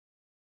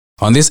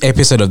On this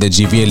episode of the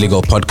GVA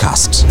Legal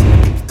Podcast,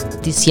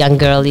 this young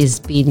girl is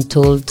being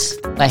told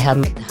by her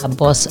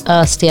boss,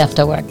 stay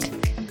after work.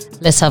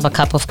 Let's have a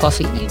cup of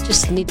coffee. You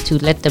just need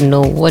to let them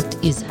know what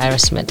is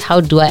harassment.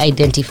 How do I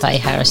identify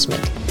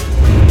harassment?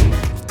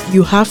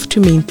 You have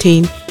to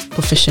maintain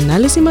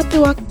professionalism at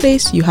the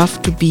workplace. You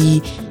have to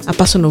be a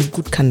person of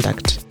good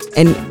conduct.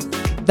 And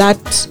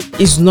that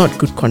is not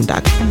good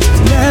conduct.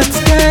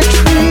 Let's get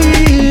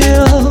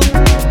real.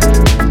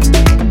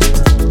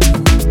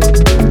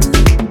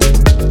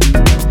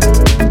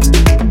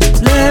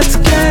 Let's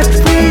get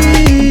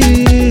real.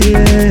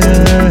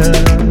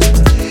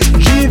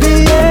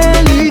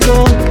 GVA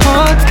Legal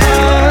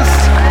Podcast.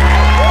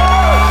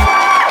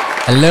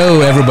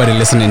 hello everybody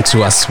listening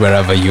to us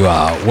wherever you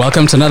are.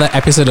 Welcome to another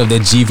episode of the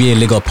GVA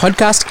Legal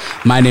Podcast.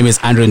 My name is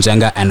Andrew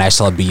Njenga and I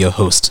shall be your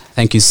host.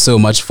 Thank you so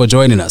much for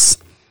joining us.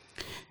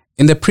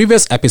 In the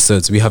previous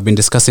episodes, we have been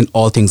discussing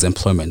all things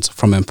employment,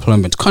 from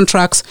employment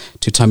contracts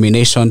to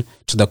termination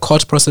to the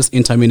court process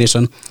in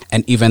termination,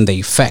 and even the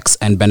effects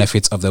and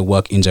benefits of the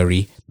Work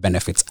Injury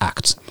Benefits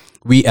Act.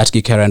 We at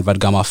Gikera and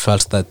Vadgama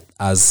felt that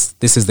as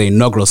this is the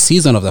inaugural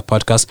season of the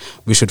podcast,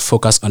 we should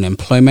focus on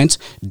employment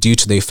due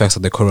to the effects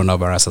of the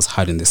coronavirus has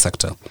had in the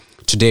sector.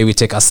 Today, we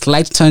take a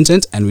slight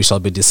tangent and we shall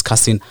be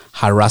discussing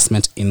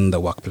harassment in the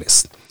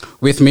workplace.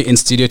 With me in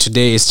studio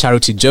today is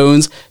Charity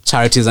Jones.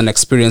 Charity is an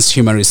experienced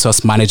human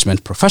resource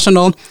management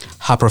professional.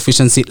 Her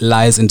proficiency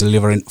lies in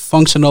delivering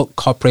functional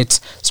corporate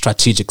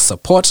strategic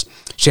support.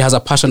 She has a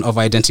passion of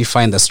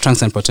identifying the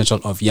strengths and potential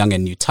of young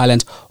and new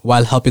talent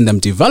while helping them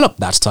develop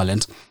that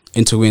talent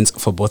into wins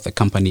for both the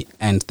company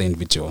and the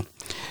individual.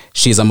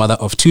 She is a mother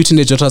of 2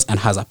 teenage daughters and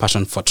has a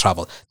passion for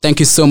travel. Thank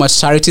you so much,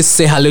 Charity.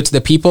 Say hello to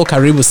the people.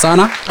 Karibu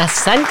sana.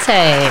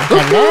 Asante.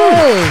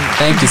 Hello.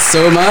 Thank you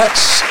so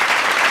much.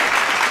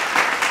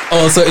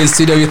 Also in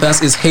studio with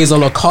us is Hazel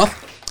Okoth.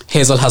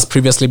 Hazel has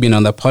previously been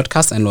on the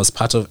podcast and was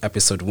part of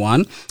episode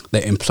 1,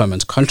 the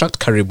employment contract.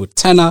 Karibu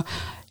tena.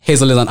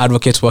 Hazel is an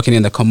advocate working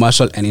in the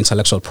commercial and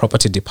intellectual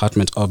property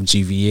department of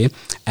GVA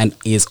and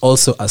is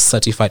also a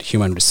certified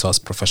human resource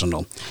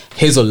professional.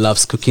 Hazel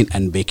loves cooking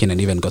and baking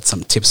and even got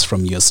some tips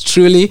from yours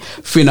truly.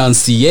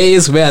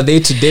 Financiers, where are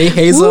they today,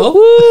 Hazel?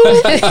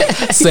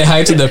 Say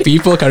hi to the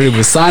people.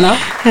 Karibu sana.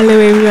 Hello,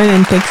 everyone,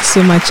 and thank you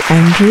so much,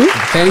 Andrew.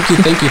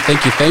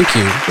 Thank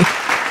you.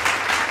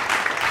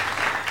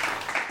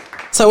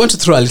 So I want to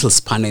throw a little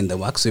spanner in the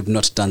works. We've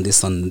not done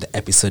this on the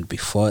episode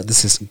before.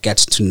 This is Get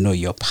to Know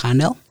Your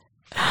Panel.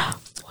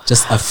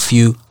 Just a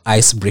few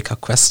icebreaker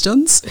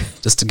questions,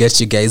 just to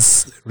get you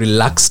guys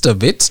relaxed a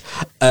bit.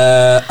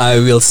 I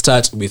will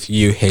start with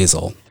you,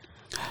 Hazel.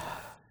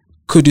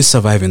 Could you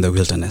survive in the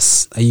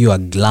wilderness? Are you a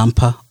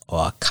glamper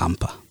or a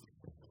camper?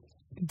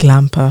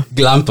 Glamper.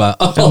 Glamper.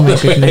 Oh my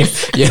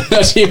goodness. You're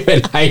not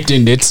even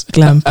hiding it.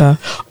 Glamper.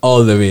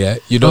 All the way.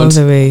 You don't All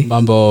the way.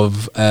 mambo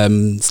of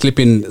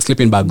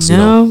sleeping bags.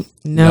 No.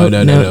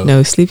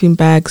 Sleeping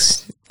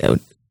bags,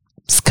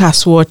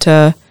 scarce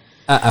water.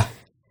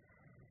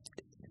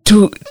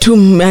 Too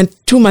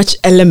much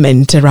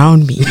element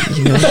around me,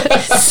 you know.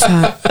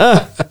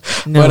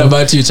 No. What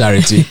about you,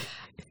 Charity?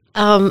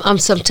 I'm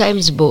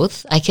sometimes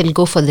both. I can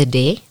go for the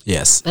day.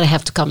 Yes. But I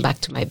have to come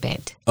back to my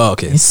bed. Oh,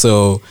 okay.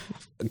 So,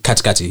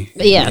 kati.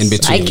 Yes. In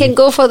between. I can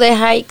go for the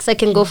hikes. I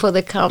can go for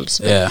the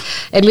camps. Yeah.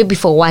 And maybe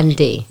for one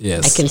day.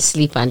 Yes. I can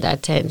sleep under a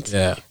tent.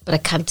 Yeah. But I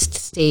can't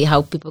stay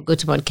how people go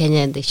to Mount Kenya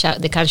and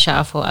they can't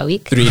shower for a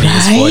week. 3 days,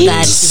 4 Right?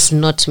 That days. is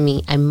not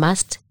me. I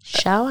must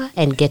shower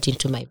and get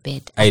into my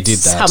bed. I did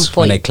that some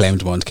when I point.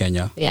 climbed Mount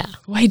Kenya. Yeah.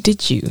 Why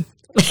did you?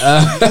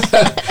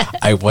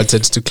 I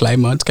wanted to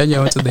climb Mount Kenya. I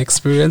wanted the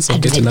experience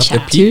of getting up the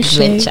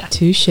Adventure. peak.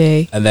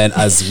 Touche. And then,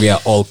 as we are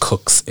all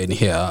cooks in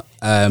here,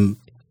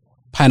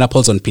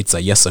 pineapples on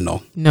pizza, yes or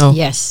no? No.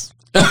 Yes.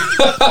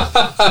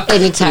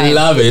 Anytime.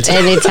 Love it.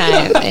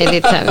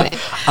 Anytime.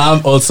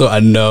 I'm also a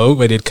no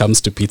when it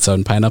comes to pizza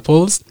and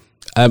pineapples.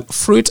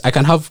 Fruit, I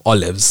can have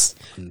olives.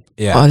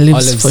 Yeah,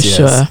 Olives for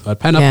sure. But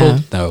pineapple,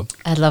 Yeah. no.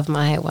 I love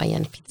my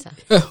Hawaiian pizza.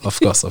 Of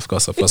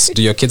course.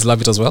 Do your kids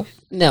love it as well?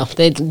 No,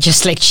 they're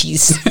just like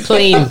cheese.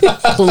 Plain.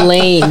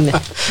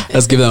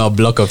 Let's give them a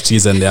block of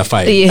cheese and they're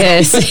fine.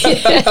 Yes.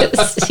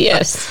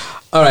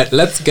 All right,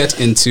 let's get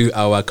into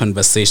our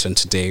conversation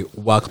today,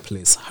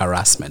 workplace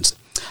harassment.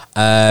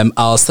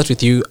 I'll start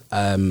with you,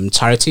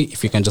 Charity,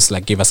 if you can just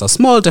give us a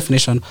small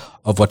definition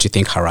of what you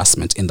think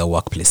harassment in the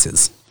workplace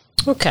is.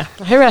 Okay.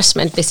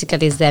 Harassment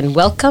basically is the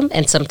unwelcome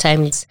and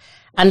sometimes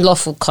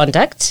unlawful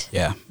conduct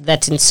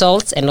that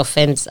insults and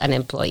offends an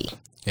employee.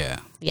 Yeah.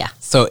 Yeah.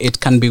 So it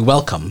can be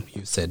welcome,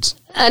 you said.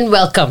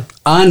 Unwelcome.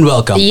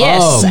 Oh,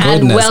 Yes, goodness.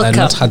 unwelcome. I've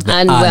not had the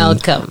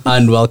Unwelcome.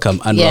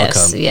 unwelcome.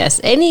 Yes.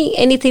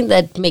 Anything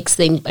that makes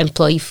the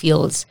employee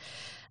feels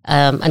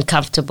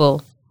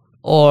uncomfortable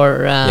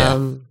or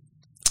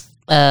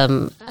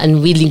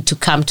unwilling to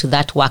come to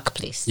that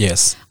workplace.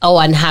 Yes.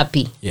 Or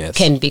unhappy Yes.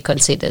 can be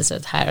considered as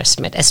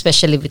harassment,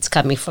 especially if it's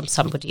coming from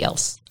somebody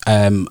else.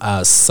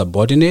 A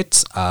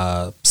subordinate,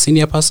 a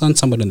senior person,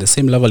 somebody on the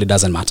same level, it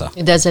doesn't matter.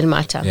 It doesn't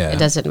matter. Yeah. It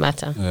doesn't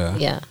matter. Yeah.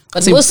 Yeah.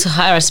 But See, most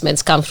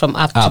harassments come from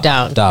up to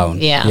down. Down.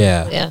 Yeah.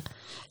 Yeah. Yeah.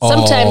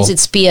 Sometimes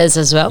it's peers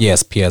as well.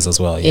 Yes, peers as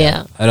well. Yeah.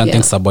 Yeah, I don't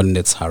think yeah.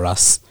 subordinates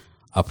harass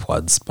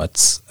upwards,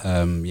 but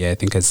I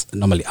think it's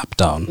normally up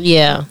down.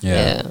 Yeah.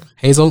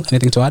 Hazel,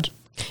 anything to add?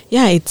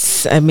 Yeah,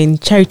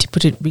 Charity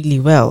put it really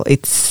well.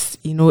 It's,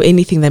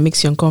 anything that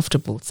makes you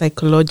uncomfortable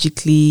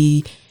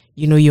psychologically,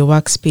 your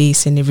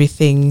workspace and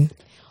everything,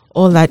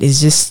 all that is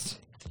just,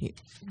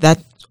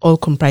 that all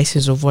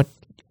comprises of what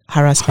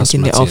harassment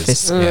in the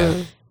office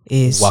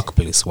is.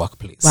 Workplace.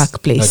 Workplace. Not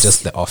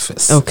just the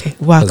office. Okay,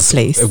 'Cause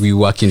workplace. we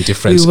work in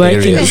different We work in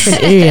areas.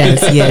 different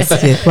areas,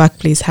 yes.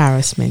 Workplace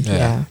harassment,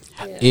 yeah.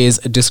 Is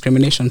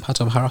discrimination part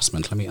of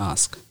harassment? Let me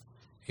ask.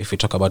 If we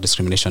talk about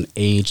discrimination,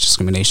 age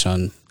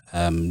discrimination,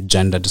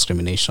 gender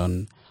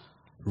discrimination,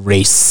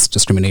 race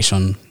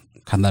discrimination,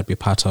 can that be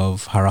part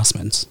of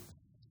harassment?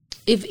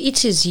 If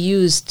it is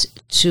used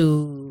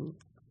to,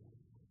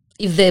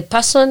 if the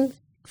person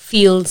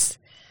feels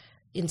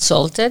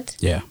insulted,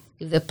 Yeah.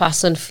 if the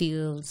person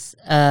feels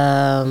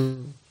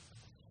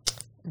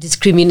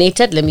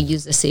discriminated, let me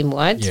use the same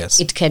word, Yes.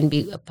 it can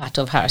be a part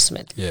of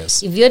harassment.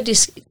 Yes. If you're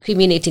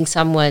discriminating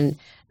someone,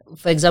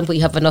 for example,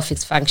 you have an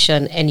office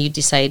function and you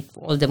decide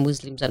all the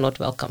Muslims are not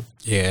welcome,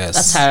 Yes.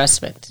 that's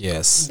harassment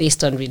Yes.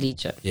 based on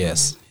religion.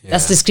 Yes.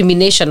 That's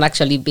discrimination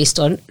actually based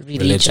on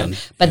religion.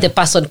 But the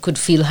person could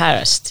feel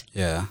harassed.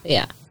 Yeah.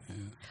 Yeah.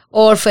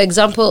 Or, for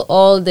example,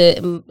 all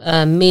the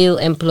male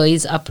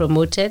employees are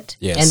promoted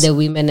Yes. and the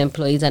women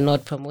employees are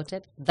not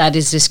promoted. That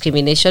is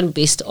discrimination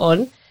based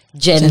on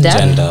gender.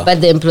 Gender.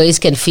 But the employees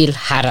can feel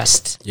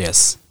harassed.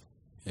 Yes.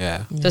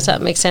 Yeah. Does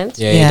that make sense?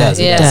 Yeah, Yeah, it does.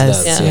 it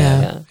does,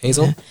 yeah.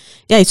 Hazel?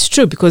 Yeah, it's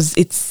true because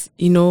it's,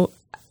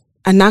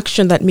 an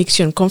action that makes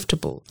you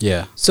uncomfortable.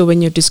 Yeah. So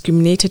when you're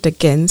discriminated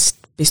against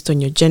based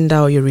on your gender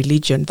or your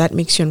religion, that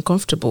makes you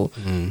uncomfortable.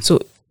 So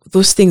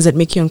those things that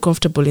make you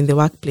uncomfortable in the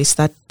workplace,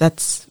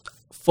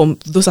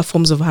 those are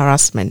forms of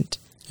harassment.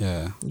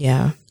 Yeah.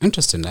 Yeah.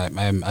 Interesting.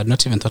 I'd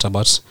not even thought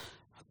about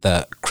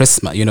the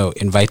Christmas,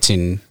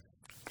 inviting,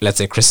 let's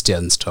say,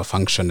 Christians to a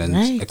function and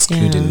Right,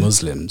 excluding yeah.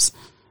 Muslims.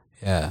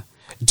 Yeah.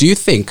 Do you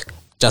think,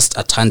 just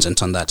a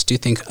tangent on that, do you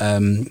think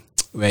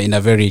we're in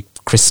a very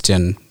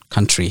Christian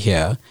country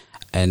here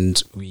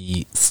and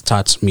we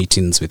start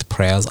meetings with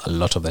prayers a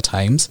lot of the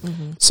times?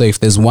 So if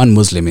there's one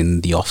Muslim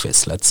in the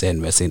office, let's say,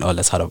 and we're saying,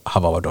 let's have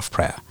a word of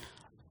prayer.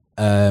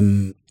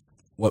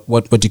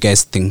 What do you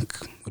guys think?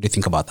 What do you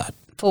think about that?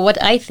 For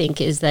what I think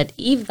is that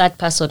if that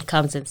person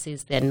comes and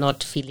says they're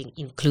not feeling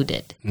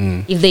included,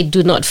 if they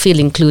do not feel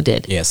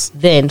included, Yes.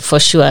 then for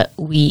sure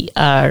we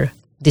are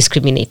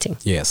discriminating.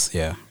 Yes.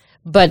 Yeah.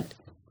 But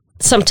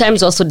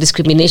sometimes also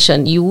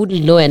discrimination, you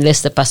wouldn't know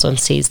unless the person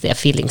says they're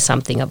feeling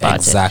something about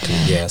Exactly.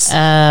 Yes.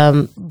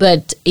 it.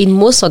 But in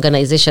most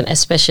organizations,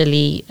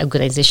 especially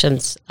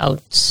organizations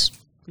out,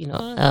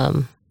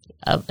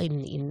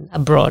 in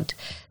abroad,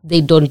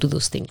 they don't do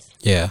those things.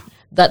 Yeah.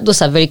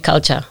 Those are very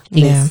culture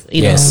things.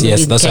 Yeah. Yes,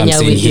 in that's what Kenya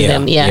I'm we saying do here.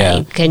 them. Yeah.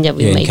 In Kenya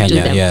we Yeah, in might Kenya,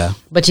 do them. yeah.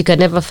 But you can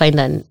never find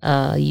an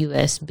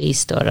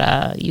US-based or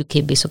a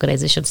UK-based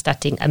organization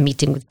starting a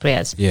meeting with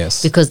prayers.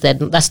 Yes. Because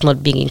that's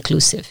not being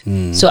inclusive.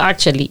 So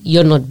actually,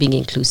 you're not being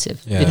inclusive.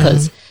 Yeah.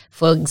 Because,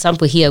 for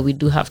example, here we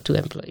do have 2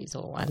 employees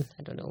or 1.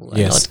 I don't know.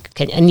 Yes.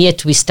 Kenya, and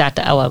yet we start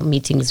our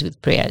meetings with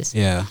prayers.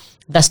 Yeah.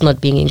 That's not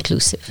being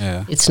inclusive.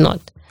 Yeah. It's not.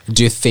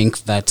 Do you think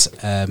that,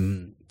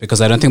 because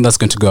I don't think that's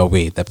going to go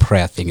away, the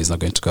prayer thing is not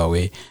going to go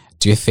away.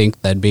 Do you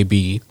think that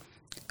maybe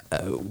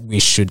we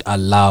should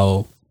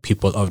allow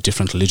people of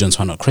different religions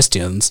who are not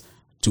Christians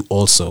to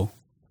also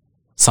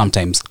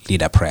sometimes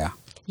lead a prayer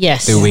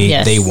Yes. the way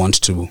yes. they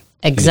want to?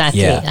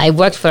 Exactly. Yeah. I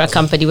worked for a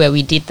company where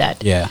we did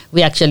that. Yeah.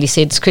 We actually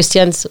said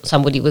Christians,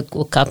 somebody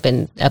woke up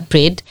and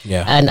prayed,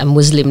 Yeah. and a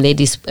Muslim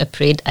lady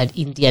prayed, an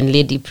Indian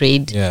lady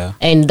prayed, Yeah.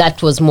 and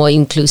that was more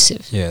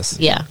inclusive. Yes.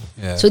 Yeah.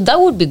 Yeah. So that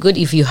would be good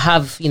if you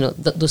have,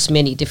 those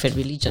many different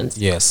religions.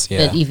 Yes. Yeah.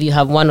 That if you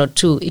have 1 or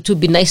 2, it would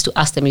be nice to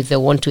ask them if they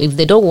want to. If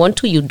they don't want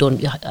to, you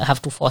don't have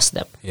to force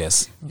them.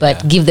 Yes.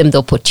 But yeah. give them the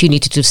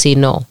opportunity to say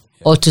no.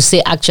 Or to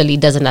say, actually, it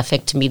doesn't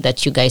affect me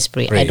that you guys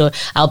pray. Pray.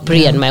 I'll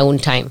pray at my own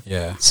time.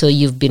 Yeah. So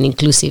you've been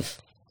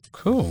inclusive.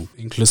 Cool.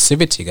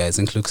 Inclusivity, guys.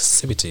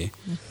 Inclusivity.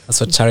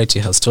 That's what Charity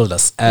has told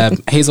us.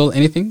 Hazel,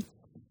 anything?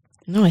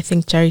 No, I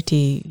think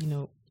Charity,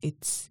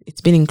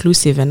 it's been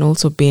inclusive and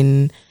also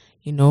been,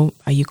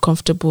 are you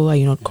comfortable? Are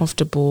you not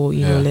comfortable?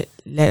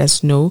 Let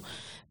us know.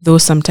 Though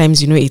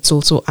sometimes, it's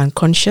also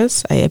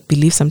unconscious. I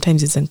believe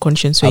sometimes it's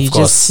unconscious where Of you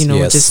course, just,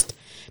 yes. just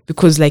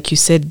because like you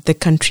said, the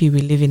country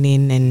we're living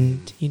in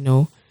and,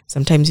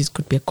 sometimes it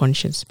could be a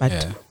conscious, but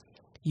Yeah.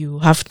 you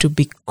have to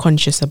be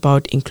conscious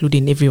about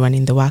including everyone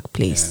in the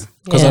workplace.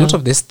 Because Yeah. a lot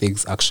of these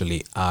things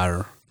actually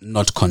are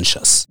not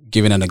conscious.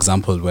 Giving an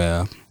example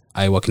where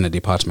I work in a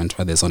department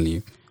where there's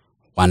only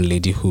one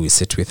lady who we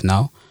sit with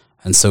now.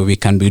 And so we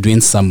can be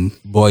doing some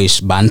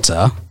boyish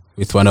banter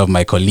with one of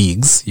my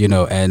colleagues,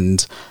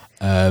 and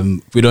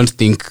we don't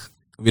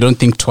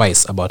think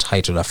twice about how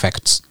it will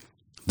affect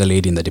the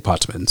lady in the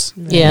department.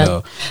 Yeah. You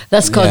know,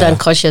 That's called yeah.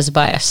 unconscious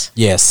bias.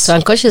 Yes. So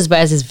unconscious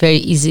bias is very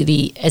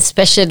easily,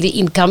 especially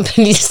in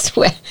companies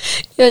where,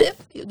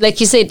 like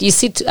you said, you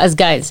sit as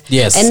guys.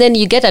 Yes. And then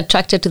you get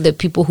attracted to the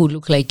people who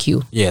look like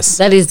you. Yes.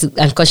 That is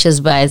unconscious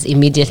bias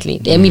immediately.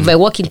 I mean, if I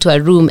walk into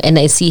a room and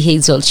I see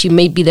Hazel, she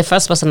may be the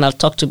first person I'll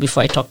talk to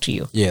before I talk to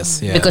you.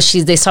 Yes. Yeah. Because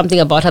there's something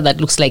about her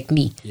that looks like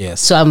me. Yes.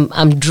 So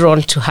I'm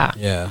drawn to her.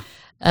 Yeah.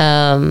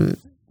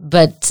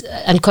 But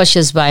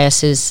unconscious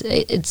bias is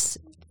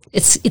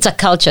it's a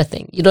culture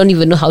thing. You don't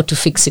even know how to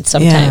fix it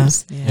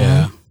sometimes.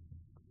 Yeah.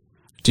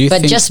 Do you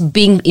But think just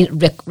being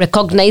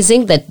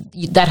recognizing that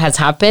has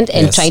happened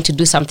and Yes. trying to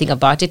do something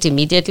about it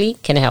immediately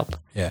can help.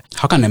 Yeah.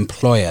 How can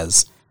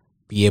employers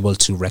be able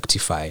to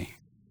rectify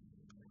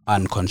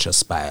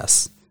unconscious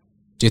bias?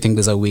 Do you think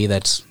there's a way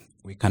that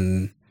we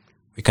can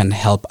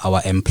help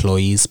our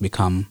employees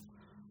become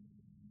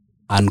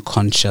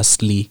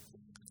unconsciously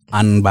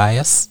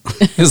unbiased?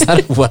 Is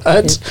that a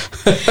word?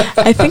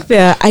 I think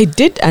I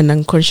did an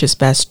unconscious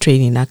bias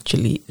training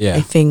actually. Yeah.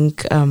 I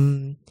think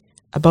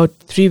about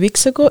 3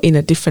 weeks ago in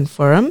a different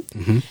forum.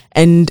 Mm-hmm.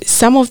 And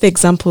some of the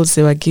examples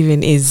they were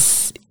given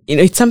is,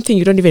 it's something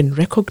you don't even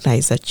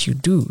recognize that you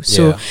do.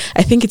 So Yeah.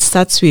 I think it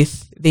starts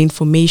with the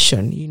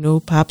information,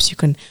 perhaps you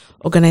can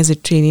organize a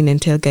training and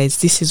tell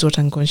guys, this is what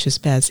unconscious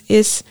bias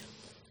is.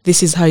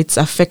 This is how it's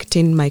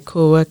affecting my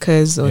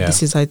coworkers, or Yeah.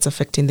 this is how it's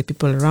affecting the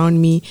people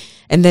around me.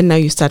 And then now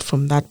you start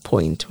from that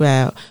point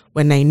where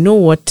when I know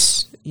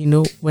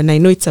when I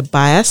know it's a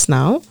bias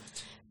now,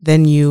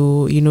 then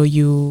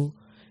you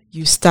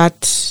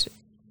start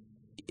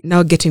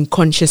now getting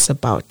conscious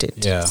about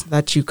it. Yeah. So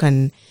that you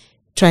can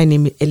try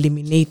and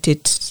eliminate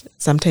it,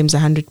 sometimes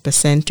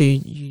 100%, or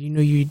you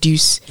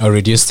reduce. Or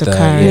reduce the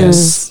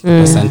occurrence.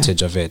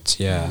 percentage of it.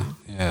 Yeah.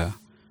 Yeah.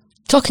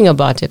 Talking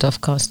about it,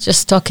 of course,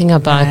 just talking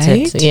about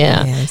Right? it.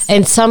 Yeah. Yes.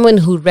 And someone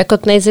who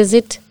recognizes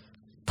it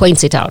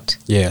points it out.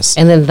 Yes.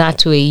 And then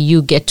that way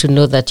you get to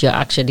know that you're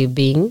actually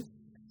being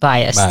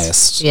biased.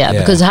 Biased. Yeah, Yeah.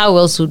 because how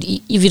else would,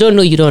 if you don't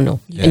know, you don't know.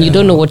 And you Yeah.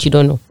 don't know what you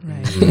don't know.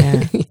 Right.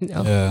 Yeah. You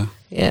know? Yeah.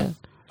 Yeah.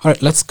 All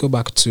right, let's go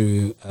back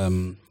to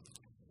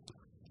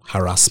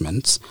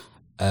harassment.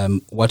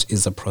 What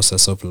is the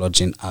process of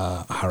lodging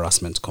a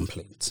harassment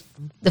complaint?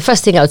 The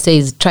first thing I would say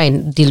is try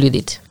and deal with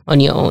it on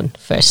your own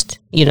first,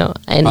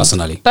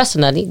 and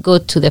personally go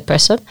to the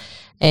person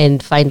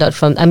and find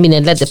out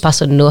and let the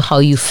person know how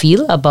you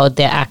feel about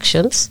their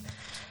actions.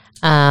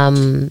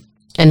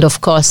 And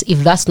of course, if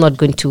that's not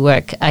going to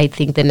work, I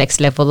think the next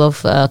level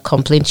of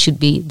complaint should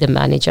be the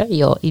manager,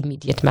 your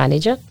immediate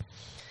manager.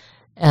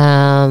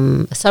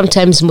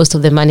 Sometimes most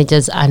of the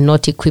managers are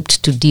not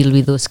equipped to deal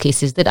with those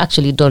cases. They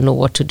actually don't know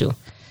what to do.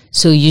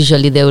 So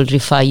usually they will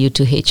refer you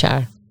to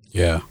HR.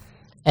 Yeah.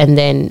 And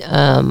then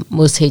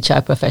most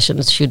HR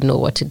professionals should know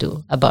what to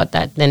do about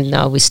that. Then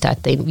now we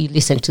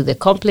listen to the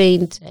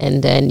complaint,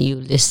 and then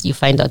you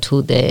find out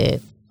who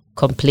the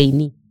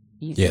complainee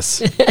is.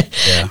 Yes.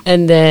 Yeah.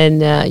 And then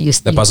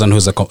The person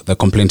who's the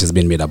complaint is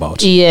being made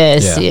about.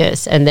 Yes, Yeah.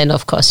 yes. And then,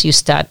 of course, you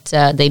start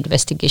the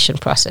investigation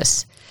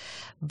process.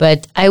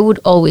 But I would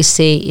always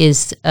say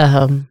is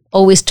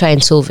always try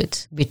and solve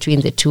it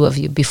between the two of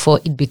you before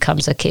it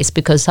becomes a case,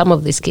 because some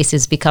of these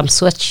cases become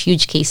such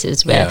huge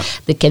cases where Yeah.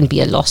 there can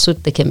be a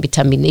lawsuit, there can be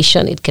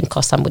termination, it can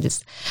cost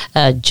somebody's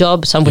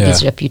job,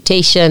 somebody's Yeah.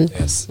 reputation.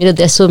 Yes.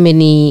 There's so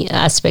many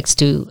aspects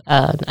to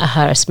a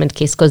harassment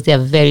case because they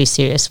are very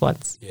serious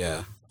ones.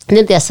 Yeah. And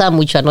then there are some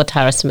which are not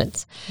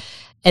harassments.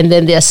 And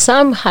then there are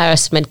some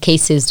harassment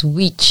cases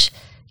which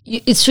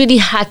it's really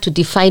hard to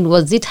define,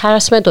 was it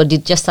harassment or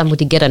did just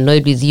somebody get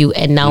annoyed with you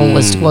and now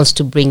wants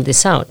to bring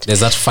this out?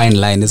 There's that fine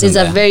line, isn't There's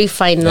there? a very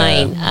fine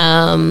line.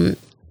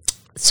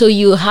 So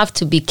you have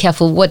to be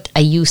careful. What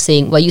are you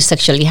saying? Were you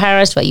sexually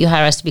harassed? Were you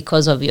harassed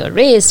because of your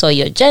race or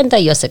your gender,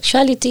 your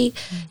sexuality?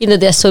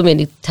 There are so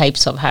many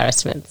types of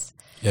harassments.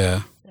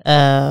 Yeah.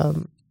 But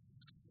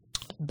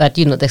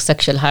the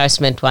sexual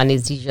harassment one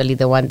is usually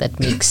the one that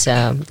makes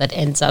that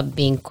ends up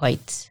being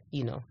quite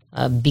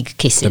big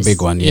cases. The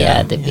big one,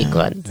 yeah. The big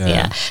ones. Yeah.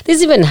 Yeah.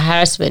 There's even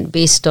harassment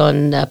based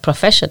on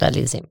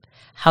professionalism.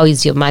 How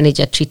is your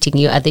manager treating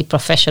you? Are they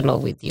professional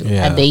with you?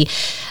 Yeah. Are they?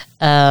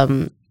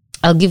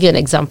 I'll give you an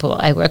example.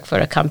 I worked for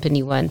a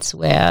company once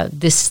where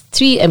these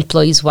 3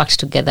 employees worked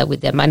together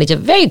with their manager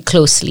very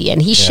closely,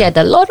 and he shared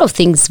a lot of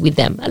things with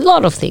them, a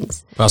lot of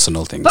things.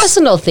 Personal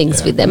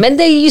things. With them, and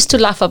they used to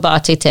laugh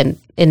about it, and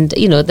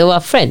they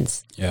were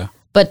friends. Yeah.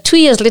 But 2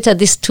 years later,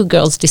 these 2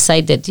 girls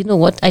decided, you know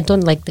what, I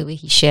don't like the way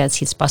he shares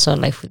his personal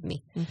life with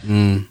me.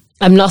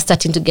 I'm now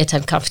starting to get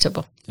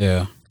uncomfortable.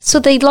 Yeah. So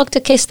they logged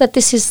a case that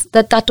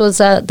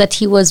that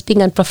he was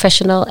being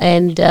unprofessional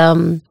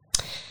and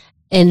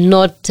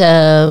not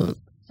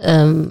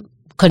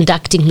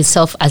conducting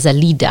himself as a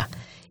leader.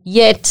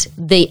 Yet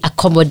they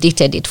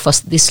accommodated it for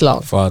this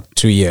long. For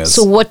 2 years.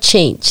 So what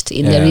changed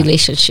in the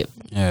relationship?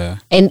 Yeah.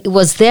 And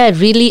was there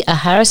really a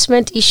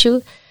harassment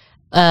issue,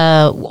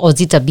 or was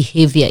it a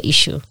behavior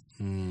issue?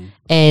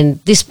 And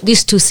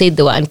these 2 said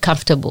they were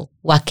uncomfortable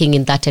working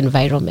in that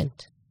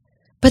environment.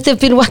 But they've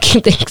been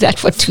working like that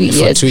for 2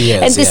 years. 2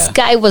 years, and this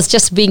guy was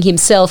just being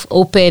himself,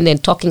 open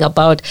and talking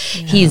about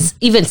his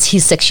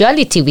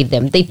sexuality with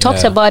them. They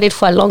talked about it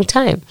for a long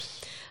time.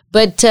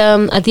 But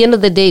at the end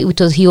of the day,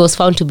 he was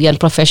found to be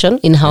unprofessional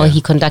in how he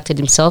conducted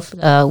himself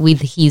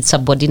with his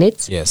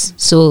subordinates. Yes.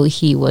 So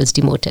he was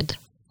demoted.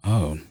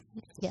 Oh.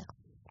 Yeah.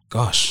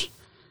 Gosh.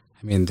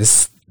 I mean,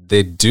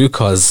 they do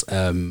cause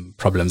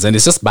problems. And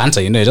it's just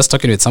banter, you're just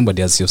talking with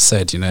somebody, as you've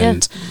said,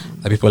 and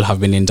the people have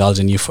been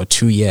indulging you for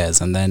 2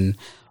 years. And then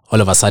all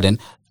of a sudden,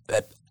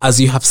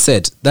 as you have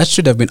said, that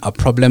should have been a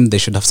problem they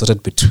should have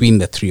sorted between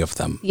the three of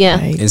them. Yeah.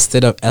 Right.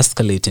 Instead of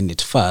escalating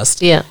it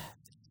first. Yeah.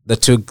 The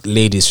two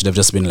ladies should have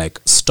just been like,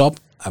 stop,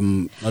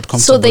 I'm not comfortable.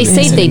 So they with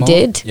say this they anymore.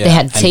 did. Yeah, They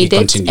had and said it,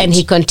 continued. and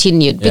he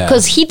continued Yeah.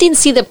 because he didn't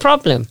see the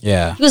problem.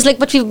 Yeah. He was like,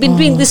 "But we've been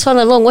doing this for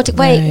long. What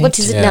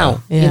is it Yeah.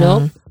 now?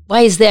 Yeah.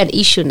 Why is there an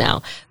issue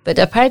now?" But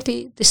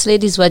apparently, these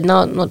ladies were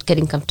now not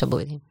getting comfortable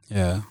with him.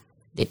 Yeah.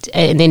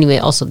 And anyway,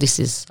 also this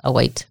is a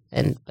white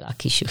and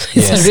black issue.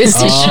 It's Yes. a race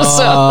issue.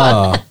 So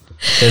Oh,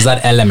 there's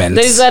that element.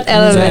 there's that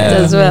element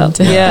as well.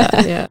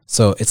 Yeah.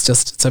 So it's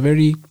a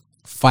very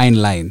fine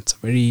line. It's a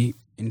very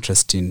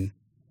interesting,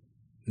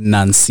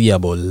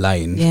 non-seeable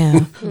line. Yeah.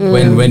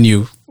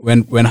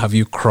 When have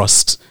you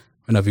crossed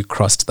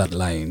that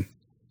line?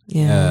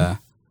 Yeah.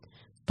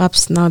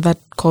 Perhaps now that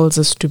calls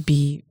us to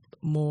be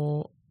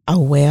more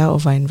aware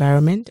of our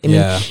environment. I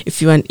mean,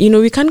 if you want,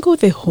 we can't go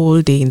the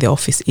whole day in the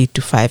office 8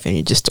 to 5 and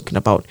you're just talking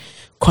about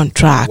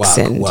contracts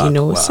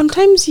work.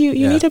 sometimes you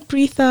need a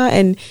breather,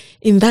 and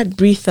in that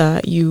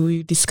breather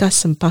you discuss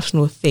some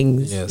personal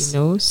things. Yes.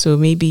 So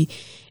maybe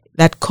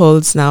that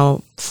calls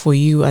now for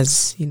you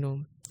as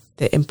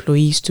the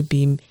employees to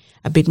be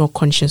a bit more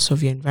conscious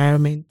of your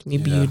environment.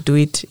 Maybe you do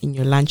it in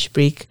your lunch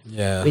break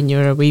when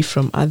you're away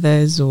from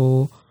others,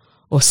 or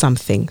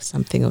something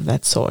of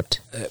that sort.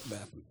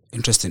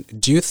 Interesting.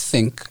 Do you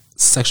think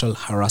sexual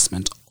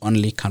harassment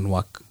only can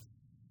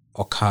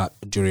occur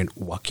during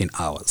working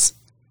hours?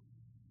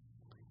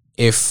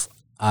 If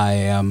I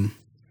am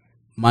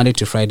Monday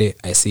to Friday,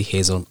 I see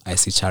Hazel, I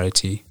see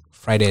Charity.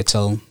 Friday, I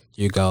tell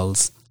you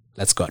girls,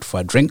 let's go out for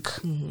a drink.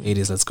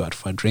 Ladies, let's go out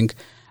for a drink.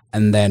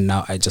 And then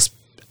now I just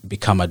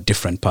become a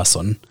different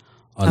person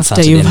on After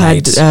Saturday you've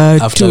night.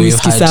 had two we've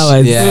whiskey had-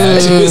 sours. Yeah,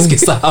 2 whiskey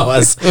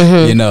sours.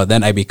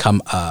 Then I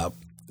become a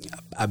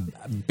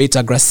bit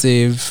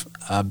aggressive,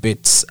 a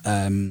bit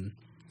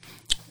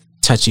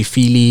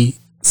touchy-feely.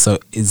 So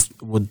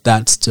would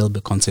that still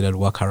be considered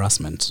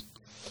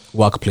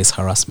workplace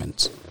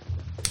harassment?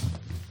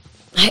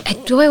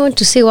 Do I want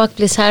to say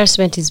workplace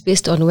harassment is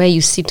based on where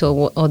you sit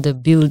or the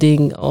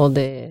building or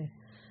the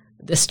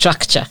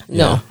structure?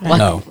 No,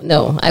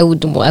 No. I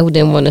wouldn't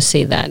want to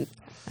say that.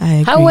 I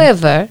agree.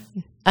 However,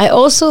 I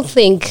also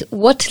think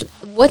what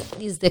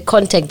is the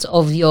context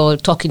of your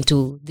talking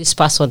to this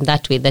person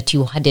that way that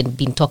you hadn't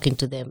been talking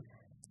to them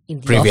in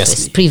the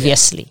office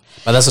previously?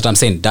 But that's what I'm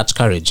saying. Dutch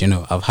courage,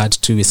 I've had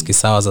 2 whiskey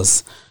sours,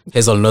 as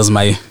Hazel knows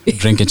my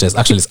drinking choice.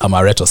 Actually, it's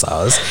amaretto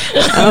sours.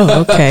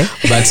 Oh, okay.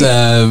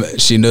 But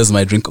she knows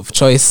my drink of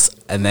choice.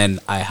 And then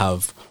I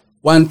have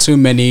one too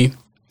many,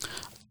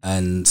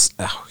 and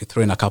we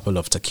throw in a couple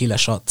of tequila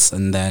shots,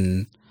 and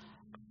then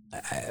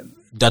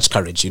Dutch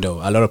courage. A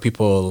lot of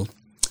people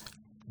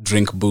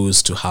drink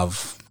booze to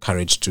have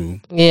courage to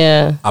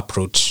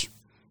approach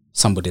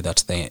somebody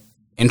that they're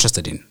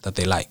interested in, that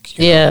they like.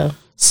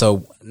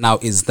 So now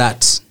is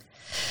that...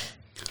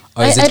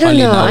 Or is I it don't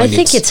only know. now I when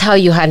think it's how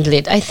you handle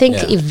it. I think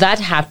Yeah. if that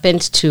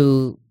happened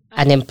to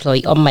an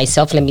employee or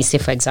myself, let me say,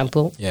 for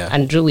example,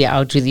 Andrew, we're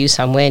out with you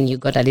somewhere and you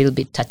got a little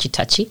bit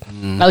touchy.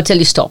 I'll tell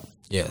you stop.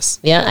 Yes.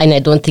 Yeah, and I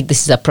don't think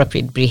this is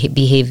appropriate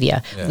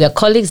behavior. Yeah. We are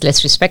colleagues,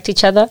 let's respect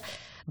each other.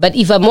 But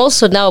if I'm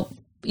also now,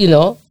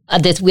 we're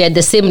at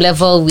the same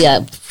level, we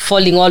are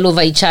falling all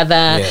over each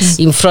other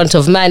in front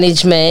of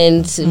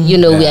management,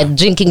 we are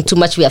drinking too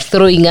much, we are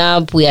throwing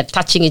up, we are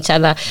touching each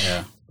other.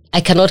 Yeah. I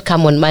cannot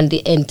come on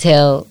Monday and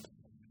tell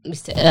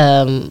Mr.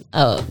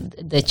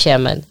 The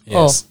chairman,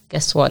 Yes.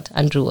 guess what?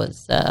 Andrew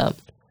was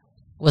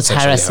Sexually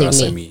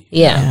harassing me.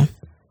 Yeah.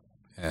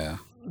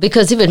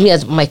 Because even me,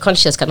 as my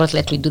conscience cannot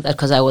let me do that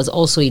because I was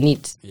also in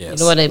it. Yes. You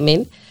know what I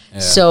mean? Yeah.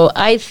 So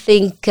I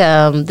think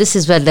this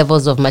is where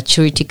levels of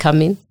maturity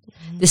come in.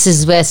 This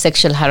is where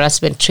sexual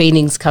harassment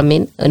trainings come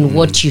in and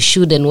what you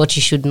should and what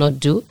you should not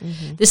do.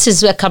 This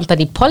is where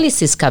company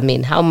policies come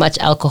in. How much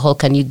alcohol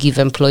can you give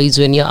employees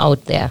when you're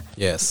out there?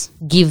 Yes.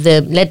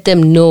 Let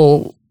them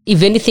know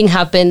if anything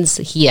happens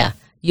here,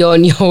 you're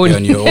on your own. You're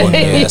on your own,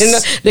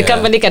 yes. The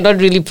company cannot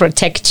really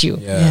protect you.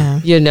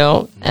 Yeah.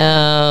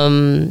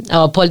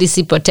 Our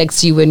policy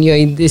protects you when you're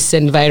in this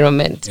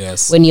environment.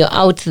 Yes. When you're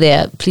out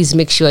there, please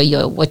make sure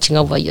you're watching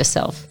over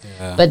yourself.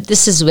 Yeah. But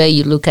this is where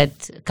you look at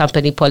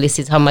company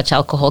policies. How much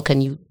alcohol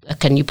can you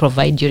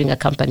provide during a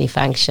company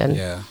function?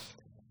 Yeah.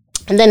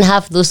 And then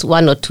have those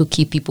one or two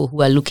key people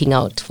who are looking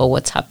out for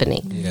what's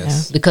happening.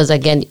 Yes. Because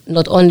again,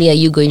 not only are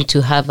you going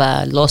to have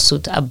a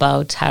lawsuit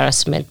about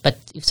harassment, but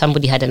if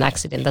somebody had an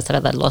accident, that's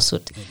another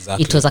lawsuit.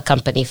 Exactly. It was a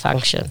company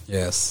function.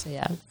 Yes.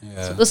 Yeah.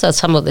 Yeah. So those are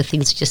some of the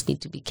things you just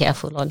need to be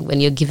careful on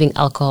when you're giving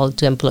alcohol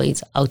to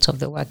employees out of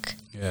the work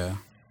Yeah.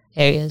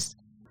 areas.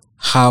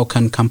 How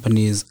can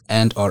companies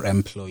and or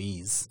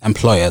employers,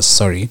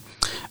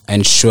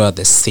 ensure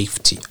the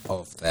safety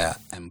of their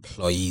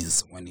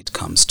employees when it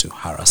comes to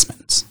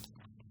harassment?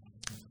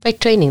 By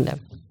training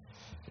them.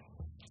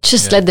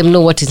 Just Yeah. let them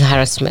know what is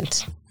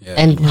harassment. Yeah.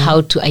 And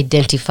how to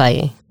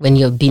identify when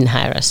you're being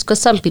harassed.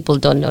 Because some people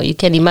don't know. You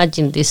can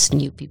imagine these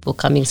new people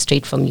coming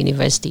straight from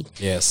university.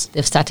 Yes.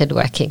 They've started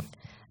working.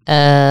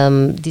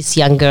 This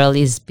young girl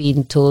is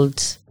being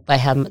told by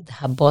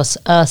her boss,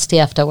 stay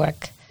after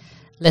work.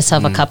 Let's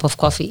have a cup of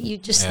coffee. You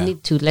just Yeah.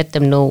 need to let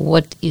them know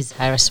what is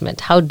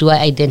harassment. How do I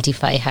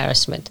identify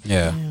harassment?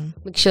 Yeah.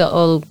 Make sure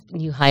all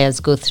new hires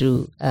go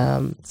through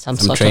some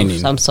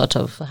sort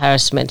of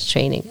harassment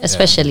training,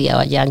 especially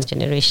our young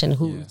generation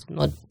who's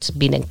not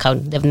been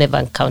encountered. They've never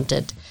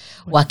encountered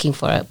working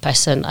for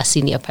a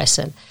senior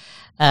person,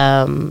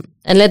 and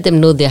let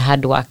them know their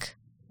hard work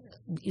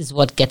is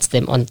what gets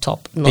them on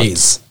top.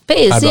 Pays.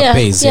 Hard work yeah.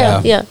 Pays,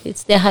 yeah.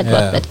 It's their hard Yeah.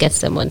 work that gets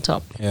them on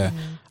top. Yeah.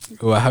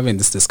 We were having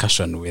this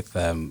discussion with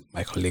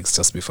my colleagues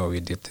just before we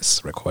did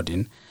this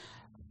recording.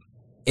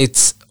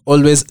 It's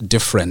always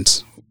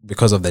different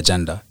because of the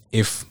gender.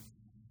 If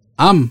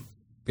I'm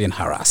being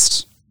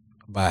harassed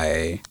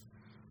by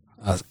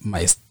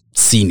my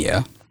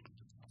senior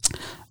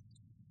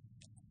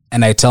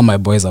and I tell my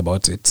boys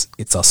about it,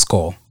 it's a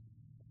score.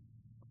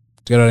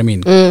 Do you know what I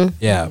mean?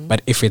 Yeah.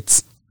 But if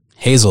it's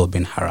Hazel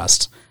being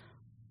harassed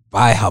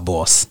by her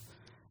boss,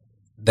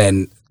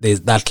 then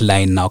that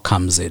line now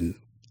comes in.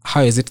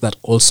 How is it that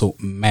also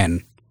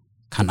men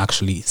can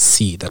actually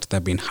see that they're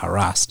being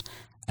harassed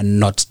and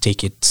not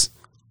take it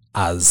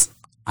as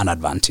an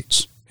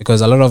advantage?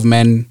 Because a lot of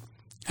men,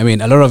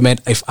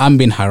 if I'm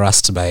being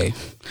harassed by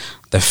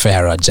the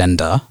fairer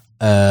gender,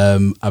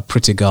 a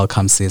pretty girl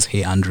comes, says,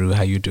 "Hey Andrew,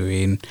 how you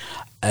doing?"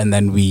 And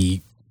then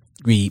we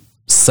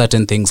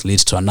certain things lead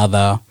to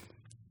another.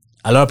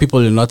 A lot of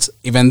people will not,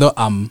 even though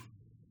I'm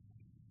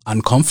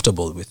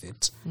uncomfortable with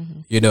it,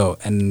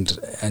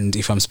 and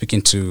if I'm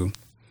speaking to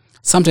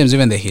sometimes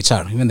even the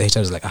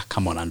HR is like,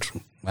 come on, Andrew,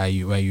 why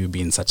are you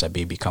being such a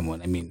baby? Come on,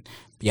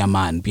 be a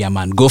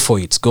man, go for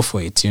it,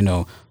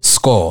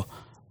 score.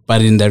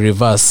 But in the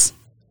reverse,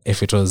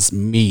 if it was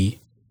me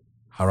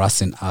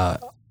harassing a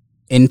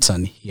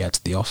intern here at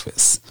the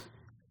office,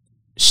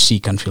 she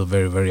can feel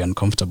very, very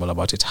uncomfortable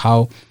about it.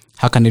 How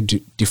can you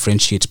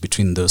differentiate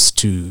between those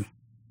two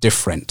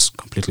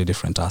completely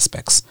different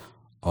aspects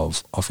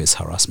of office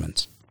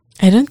harassment?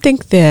 I don't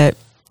think they're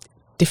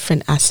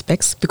different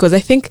aspects, because I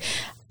think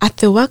at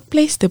the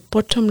workplace, the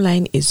bottom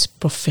line is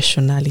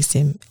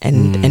professionalism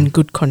and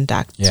good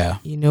conduct. Yeah.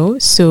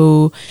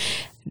 So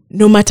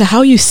no matter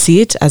how you see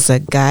it as a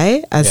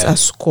guy, as a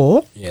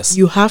score, Yes.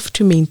 you have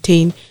to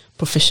maintain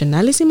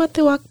professionalism at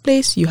the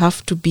workplace. You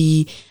have to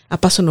be a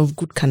person of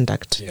good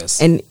conduct.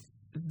 Yes. And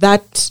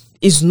that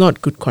is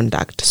not good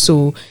conduct.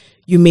 So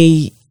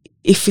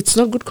if it's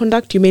not good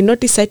conduct, you may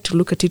not decide to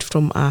look at it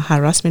from a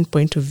harassment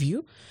point of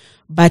view.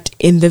 But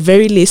in the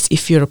very least,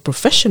 if you're a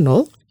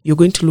professional, you're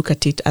going to look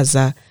at it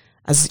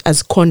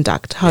as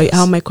conduct. How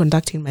am I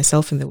conducting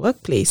myself in the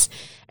workplace?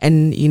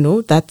 And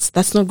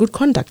that's not good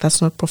conduct.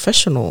 That's not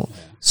professional.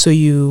 Yeah.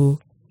 So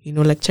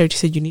like Charity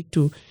said, you need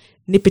to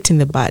nip it in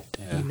the bud.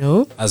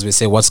 Yeah. As we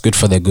say, what's good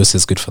for the goose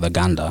is good for the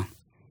gander.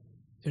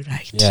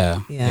 Right.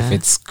 Yeah. If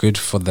it's good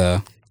for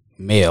the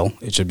male,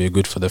 it should be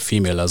good for the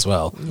female as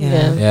well.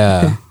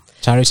 Yeah.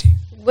 Charity.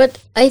 What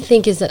I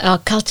think is that our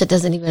culture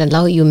doesn't even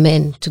allow you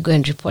men to go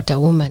and report a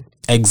woman.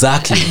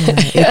 Exactly.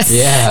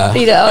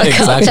 Our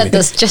culture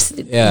does just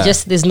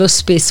there's no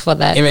space for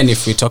that. Even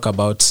if we talk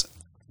about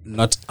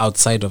not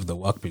outside of the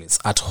workplace,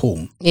 at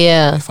home.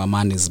 Yeah. If a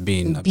man is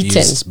being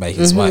abused by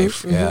his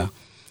wife.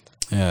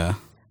 Yeah.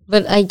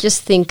 But I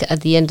just think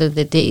at the end of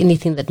the day,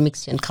 anything that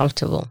makes you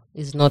uncomfortable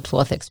is not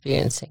worth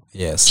experiencing.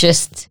 Yes.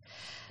 Just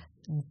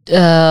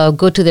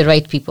go to the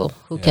right people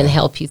who can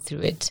help you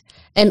through it.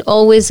 And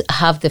always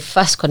have the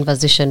first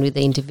conversation with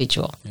the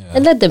individual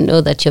and let them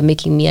know that you're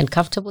making me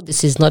uncomfortable.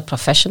 This is not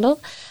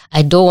professional.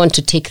 I don't want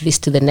to take this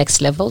to the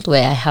next level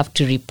where I have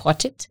to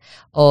report it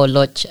or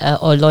launch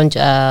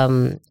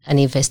an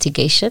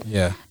investigation.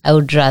 Yeah. I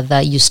would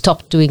rather you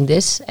stop doing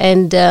this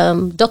and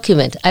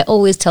document. I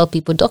always tell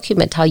people,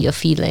 document how you're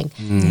feeling,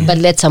 but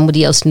let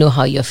somebody else know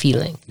how you're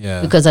feeling.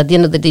 Yeah. Because at the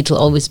end of the day, it will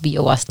always be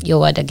your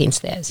word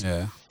against theirs.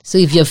 Yeah. So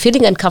if you're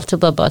feeling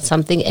uncomfortable about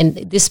something and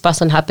this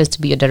person happens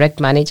to be your direct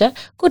manager,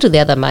 go to the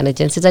other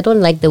manager and say, I don't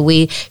like the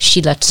way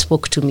Sheila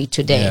spoke to me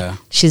today. Yeah.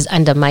 She's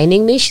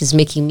undermining me. She's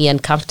making me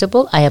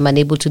uncomfortable. I am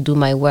unable to do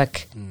my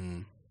work.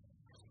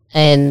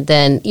 And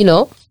then,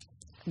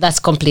 that's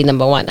complaint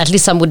number one. At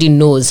least somebody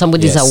knows,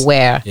 somebody's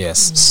aware.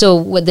 Yes.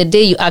 So the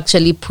day you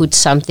actually put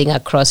something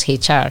across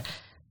HR,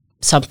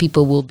 some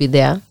people will be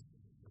there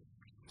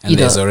And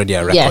there's already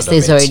a record Yes, of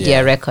there's it. already Yeah.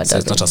 a record So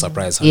of it's not it. a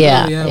surprise.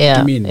 Yeah, What do yeah,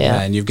 you mean?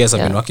 yeah. And you guys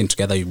have been Yeah. working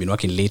together. You've been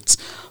working late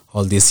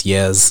all these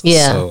years.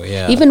 Yeah. So,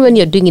 yeah. Even when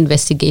you're doing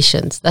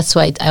investigations, that's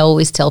why I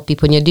always tell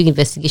people when you're doing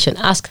investigation,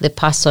 ask the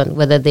person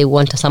whether they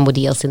want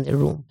somebody else in the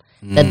room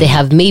that they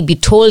have maybe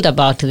told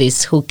about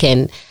this who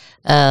can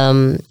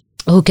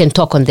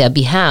talk on their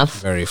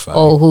behalf, Verify.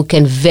 or who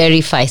can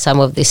verify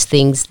some of these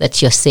things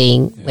that you're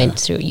saying went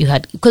through.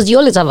 Because you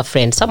always have a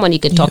friend, someone you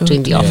can talk to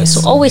in the office.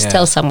 Yes. So always Yeah.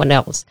 tell someone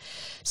else,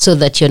 so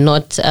that you're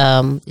not.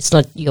 It's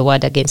not your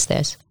word against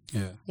theirs.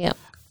 Yeah. Yeah.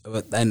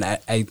 But and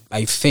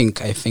I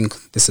think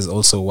this is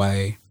also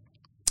why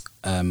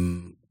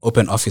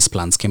open office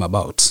plans came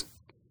about.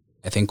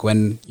 I think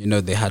when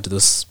they had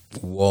those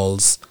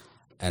walls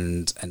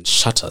and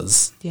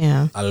shutters,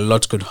 Yeah. a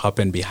lot could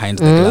happen behind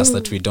the glass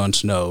that we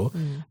don't know.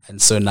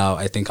 And so now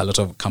I think a lot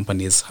of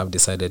companies have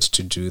decided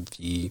to do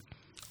the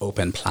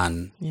open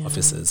plan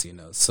offices,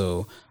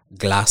 So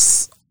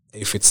glass,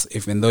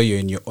 even though you're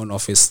in your own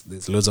office,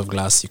 there's loads of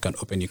glass you can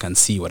open, you can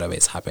see whatever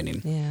is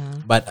happening.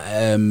 Yeah. But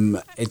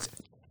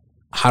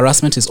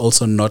harassment is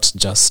also not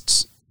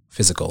just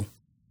physical.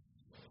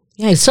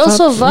 Yeah, It's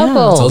also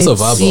verbal. It's also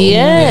verbal.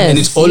 Yes, And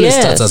it always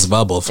yes. starts as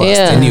verbal first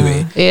Yeah.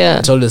 anyway. Yeah.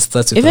 It always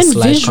starts with Even a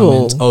slight visual.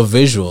 comment. Or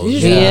visual.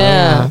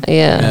 Yeah.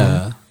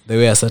 Yeah. The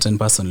way a certain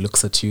person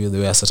looks at you, the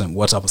way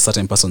what a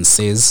certain person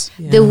says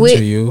The to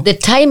way, you. the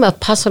time a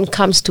person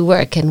comes to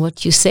work and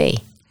what you say.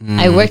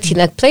 I worked in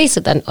a place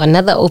at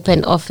another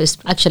open office.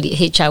 Actually,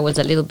 HR was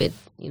a little bit,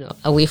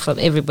 away from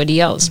everybody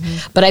else.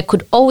 But I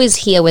could always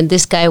hear when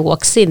this guy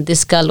walks in,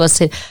 this girl was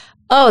saying,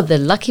 "Oh, the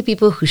lucky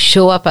people who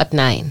show up at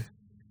 9."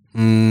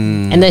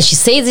 And then she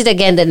says it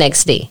again the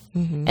next day,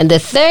 and the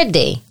third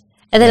day.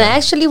 And then I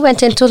actually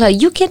went and told her,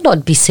 "You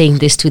cannot be saying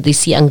this to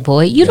this young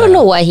boy. You don't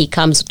know why he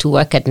comes to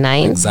work at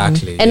 9.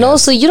 Exactly. And yes.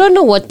 also, you don't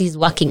know what his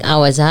working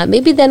hours are.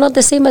 Maybe they're not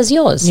the same as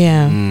yours.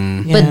 Yeah.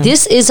 But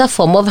this is a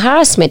form of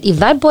harassment. If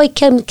that boy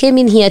came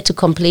in here to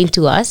complain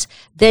to us,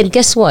 then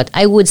guess what?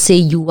 I would say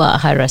you are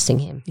harassing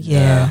him.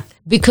 Yeah.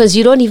 Because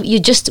you're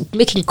just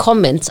making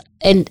comments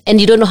and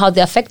you don't know how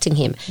they're affecting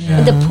him.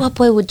 And the poor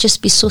boy would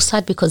just be so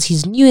sad because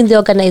he's new in the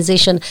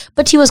organization,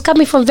 but he was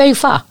coming from very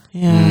far.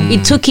 Yeah.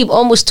 It took him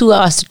almost 2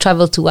 hours to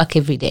travel to work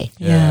every day.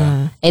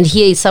 Yeah. And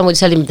here is someone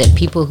telling him that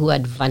people who are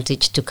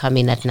advantaged to come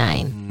in at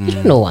 9. You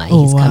don't know why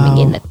he's coming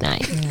in at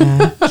 9.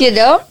 You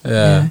know?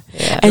 Yeah.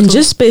 And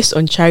just based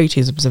on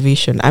Charity's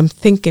observation, I'm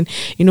thinking,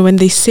 when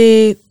they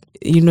say,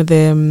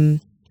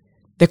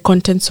 the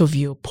contents of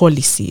your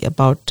policy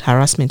about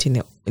harassment in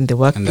the In the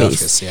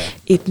workplace, office, yeah.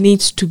 it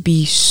needs to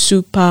be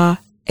super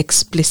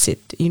explicit.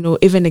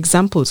 Even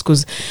examples,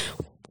 because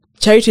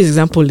Charity's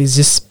example is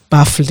just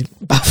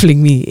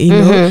baffling me.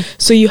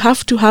 So you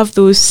have to have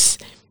those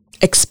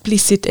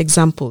explicit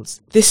examples.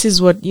 This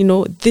is what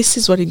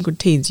it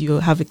contains. You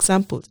have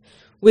examples,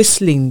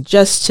 whistling,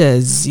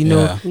 gestures,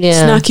 Yeah.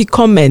 snarky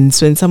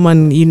comments when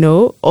someone,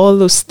 all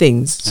those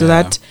things, so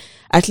that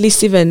at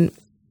least even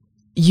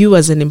you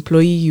as an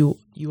employee,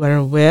 you are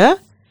aware.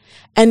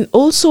 And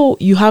also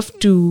you have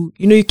to,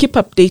 you keep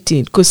updating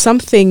it, because some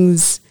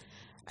things,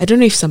 I don't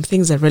know if some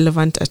things are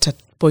relevant at a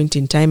point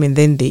in time and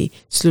then they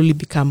slowly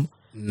become,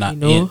 Not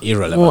more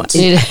irrelevant.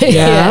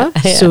 Yeah.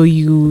 So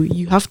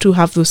you have to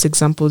have those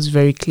examples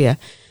very clear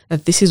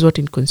that this is what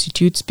it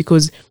constitutes,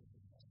 because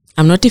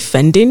I'm not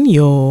defending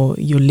your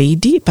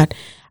lady, but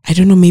I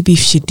don't know, maybe if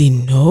she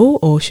didn't know,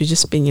 or she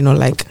just been,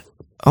 like,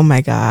 oh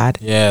my God.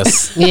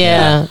 Yes.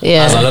 Yeah.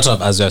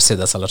 As we have said,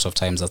 that's a lot of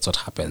times that's what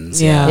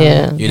happens.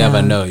 Yeah. You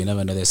never know. You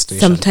never know the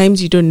situation.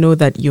 Sometimes you don't know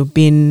that you're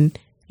being,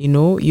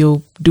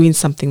 you're doing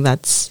something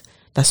that's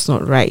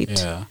not right.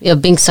 Yeah. You're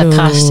being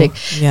sarcastic.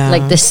 yeah.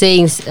 Like the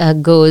saying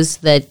goes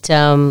that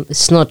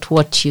it's not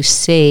what you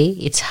say,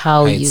 it's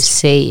how you It's-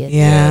 say it.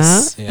 Yeah.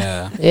 Yes.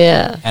 Yeah.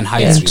 Yeah. And how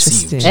Yeah. it's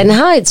Interesting. received. And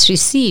how it's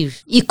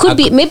received. It could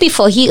be maybe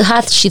for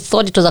her, she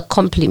thought it was a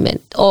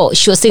compliment or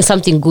she was saying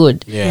something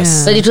good.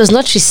 Yes. But it was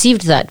not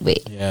received that way.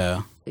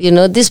 Yeah.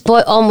 This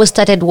boy almost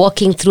started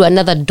walking through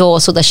another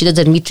door so that she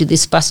doesn't meet with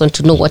this person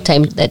to know what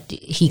time that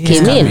he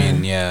came I in.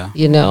 mean, yeah.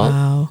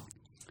 Wow.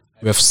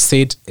 We've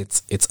said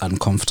it's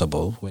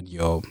uncomfortable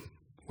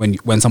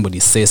when somebody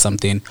says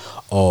something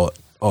or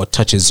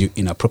touches you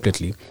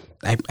inappropriately.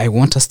 I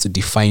want us to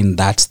define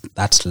that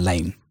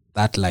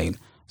line.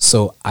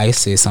 So I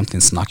say something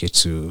snarky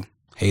to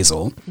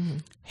Hazel.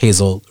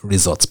 Hazel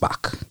resorts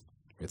back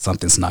with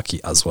something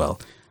snarky as well.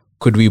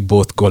 Could we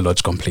both go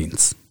lodge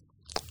complaints?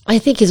 I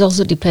think it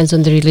also depends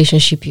on the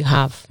relationship you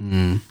have.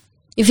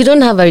 If you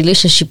don't have a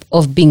relationship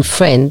of being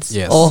friends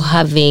Yes. or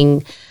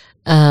having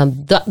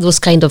those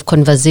kind of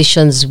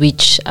conversations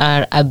which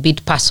are a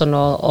bit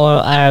personal or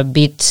are a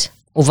bit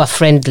over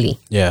friendly,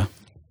 Yeah.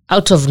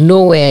 out of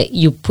nowhere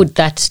you put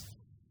that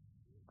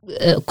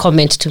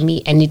comment to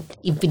me, and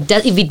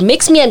if it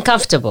makes me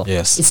uncomfortable,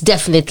 Yes. it's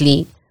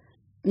definitely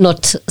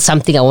not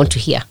something I want to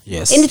hear.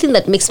 Yes. Anything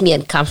that makes me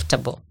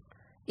uncomfortable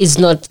is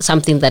not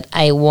something that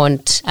I will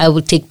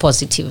take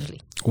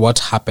positively. What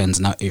happens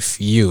now if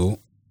you,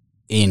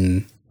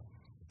 in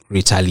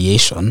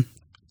retaliation,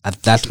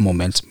 at that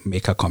moment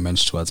make a comment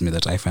towards me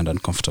that I find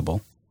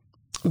uncomfortable?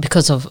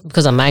 Because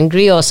I'm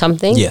angry or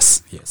something?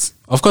 Yes.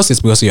 Of course,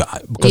 it's because you're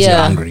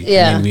angry.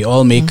 Yeah. I mean, we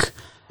all make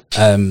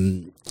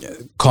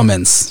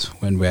comments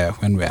when we're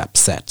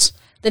upset.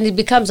 Then it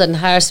becomes an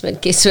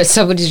harassment case where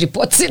somebody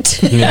reports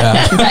it.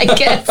 Yeah. I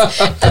guess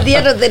at the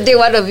end of the day,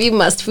 one of you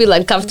must feel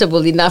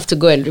uncomfortable enough to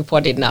go and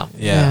report it now.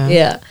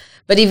 Yeah.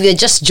 But if you're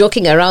just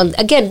joking around,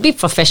 again, be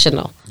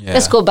professional. Yeah.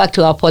 Let's go back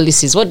to our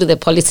policies. What do the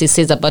policies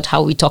say about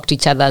how we talk to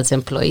each other as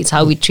employees,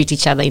 how we treat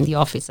each other in the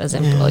office as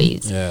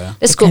employees? Yeah.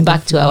 Let's The go kind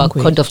back of to our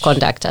language. code of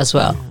conduct as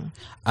well.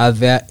 Are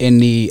there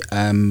any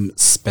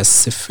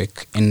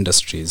specific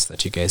industries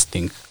that you guys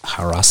think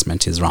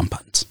harassment is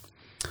rampant?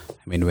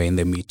 I mean, we're in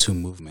the Me Too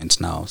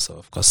movement now, so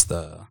of course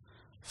the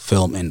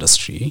film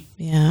industry.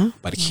 Yeah.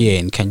 But here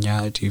in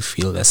Kenya, do you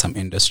feel there's some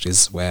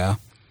industries where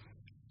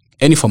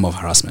any form of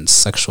harassment,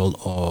 sexual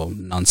or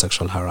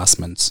non-sexual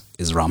harassment,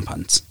 is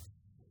rampant?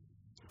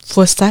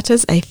 For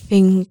starters, I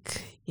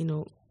think,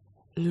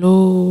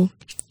 low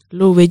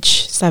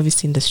wage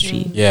service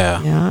industry.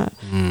 Yeah. Yeah.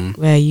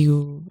 Where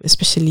you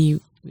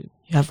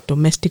have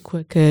domestic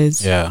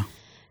workers, Yeah.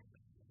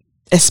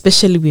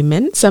 especially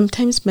women,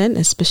 sometimes men,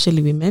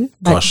 especially women,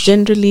 but Gosh.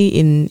 generally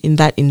in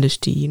that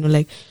industry,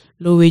 like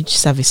low wage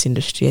service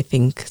industry, I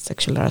think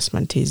sexual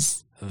harassment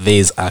is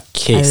There's a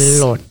case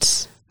a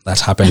lot.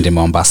 that happened in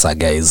Mombasa,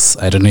 guys.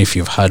 I don't know if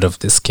you've heard of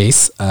this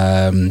case.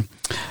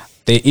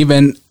 They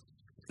even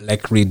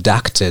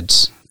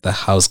redacted the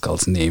house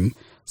girl's name.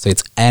 So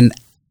it's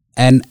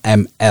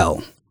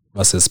NML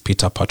versus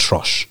Peter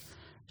Patrosh,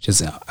 which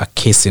is a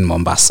case in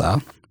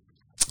Mombasa.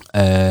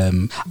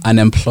 An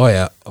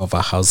employer of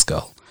a house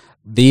girl.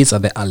 These are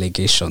the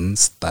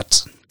allegations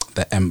that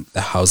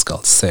the house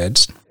girl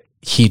said.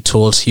 He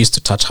used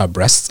to touch her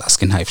breasts,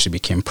 asking her if she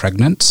became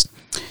pregnant.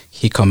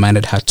 He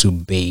commanded her to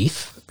bathe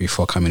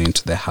before coming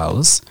into the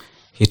house.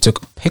 He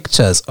took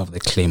pictures of the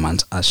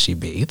claimant as she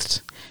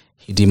bathed.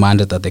 He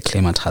demanded that the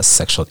claimant has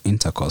sexual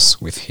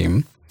intercourse with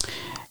him.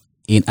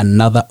 In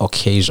another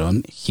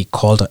occasion, he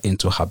called her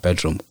into her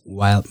bedroom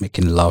while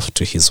making love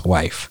to his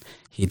wife.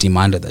 He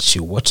demanded that she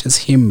watches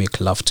him make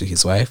love to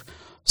his wife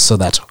so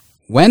that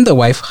when the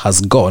wife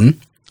has gone,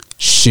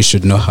 she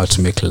should know how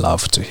to make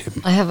love to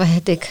him. I have a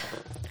headache.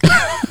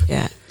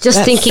 Yeah.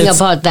 Just thinking It's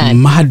about that.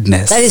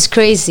 madness. That is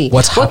crazy.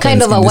 What kind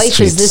happens of a in the wife is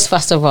streets? this,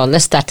 first of all?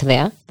 Let's start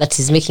there. That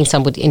is making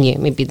somebody in here.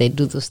 Maybe they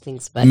do those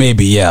things. But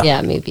Maybe, yeah.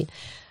 Yeah, maybe.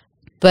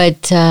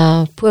 But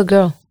poor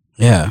girl.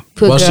 Yeah.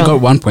 Poor Well, she girl.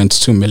 got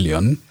 1.2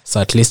 million.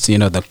 So at least,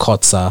 the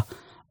courts are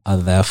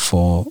there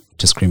for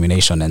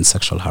discrimination and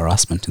sexual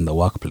harassment in the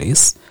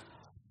workplace.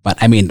 But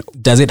I mean,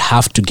 does it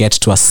have to get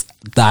to us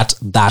that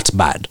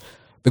bad?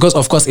 Because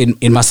of course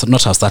it must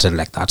not have started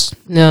like that.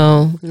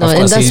 No. Of And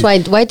course that's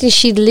why did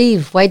she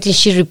leave? Why did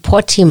she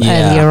report him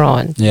Yeah. earlier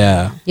on?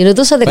 Yeah.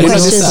 Those are the But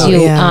questions these are-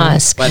 you Yeah.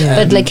 ask. But,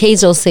 But like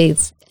Hazel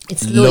says,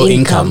 it's low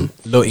income.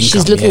 Low income.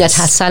 She's looking yes.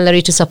 at her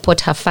salary to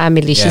support her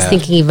family. She's Yeah.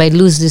 thinking, if I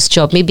lose this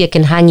job, maybe I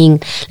can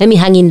let me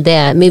hang in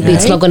there. Maybe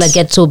it's not Right. going to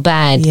get so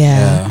bad.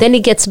 Yeah. Then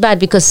it gets bad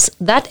because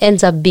that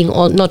ends up being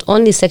not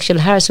only sexual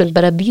harassment,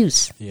 but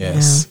abuse.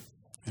 Yes.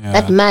 Yeah.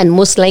 That man,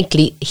 most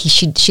likely,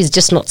 she's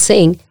just not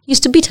saying,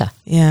 used to beat her.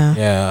 Yeah.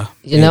 Yeah.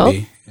 You know?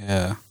 maybe.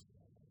 Yeah.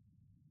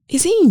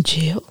 Is he in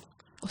jail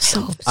or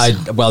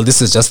something? Well, this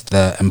is just the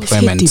Was he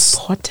employment.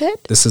 deported?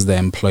 This is the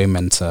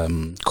employment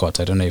court.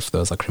 I don't know if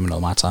there was a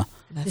criminal matter,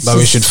 This but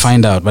we is- should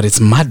find out. But it's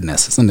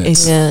madness, isn't it?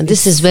 It's- Yeah,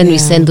 this is when we yeah.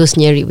 send those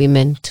Nyeri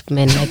women to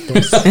men like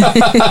those.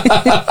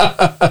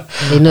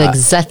 They know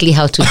exactly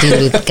how to deal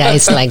with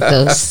guys like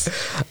those.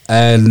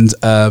 And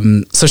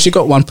so she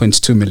got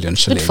 1.2 million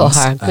shillings. for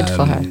her, good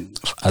for her.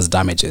 As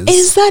damages.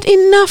 Is that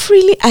enough,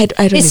 really? I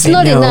don't It's even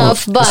not know.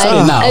 enough, but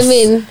not enough. I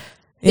mean,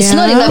 it's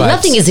not Yeah. enough. But-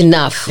 Nothing is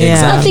enough.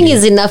 Yeah. Nothing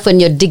is enough when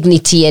your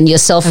dignity and your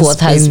self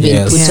worth has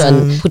been- been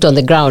Yes. put on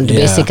the ground. Yeah.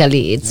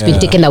 Basically, it's been Yeah.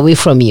 taken away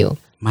from you.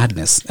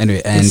 Madness.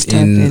 Anyway, and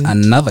Disturbing. in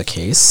another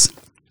case,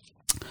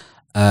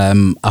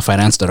 a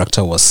finance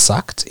director was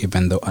sacked,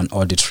 even though an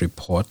audit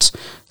report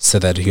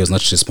said that he was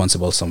not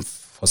responsible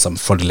for some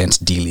fraudulent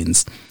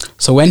dealings.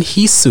 So when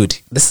he sued,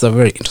 this is a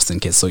very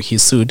interesting case. So he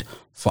sued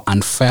for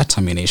unfair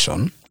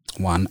termination,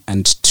 1,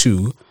 and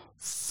 2,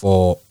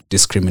 for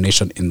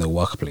discrimination in the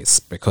workplace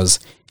because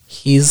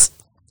his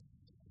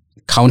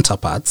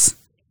counterparts,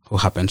 who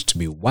happened to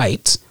be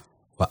white,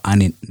 were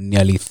earning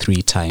nearly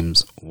 3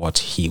 times what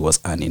he was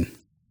earning.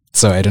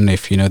 So I don't know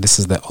if you know, this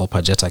is the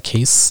Olpajeta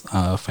case,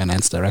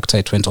 finance director.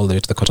 It went all the way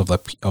to the Court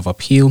of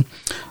Appeal.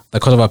 The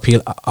Court of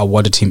Appeal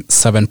awarded him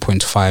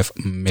 7.5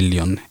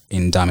 million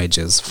in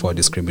damages for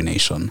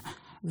discrimination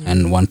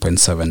and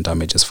 1.7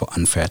 damages for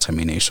unfair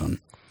termination.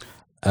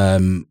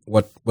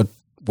 What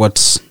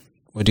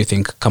do you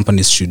think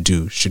companies should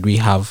do? Should we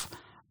have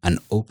an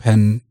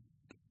open?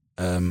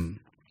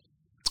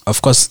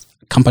 Of course,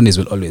 companies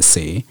will always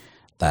say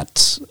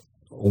that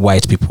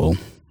white people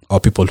or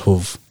people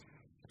who've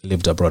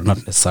lived abroad, not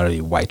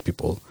necessarily white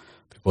people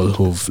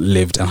who've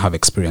lived and have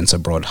experience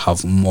abroad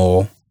have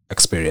more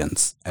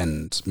experience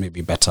and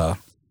maybe better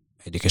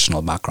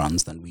educational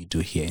backgrounds than we do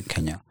here in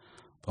Kenya.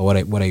 But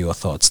what are your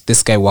thoughts?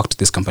 This guy worked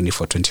this company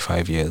for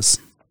 25 years.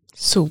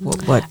 So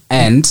what?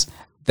 And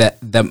the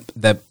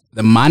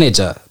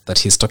manager that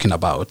he's talking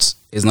about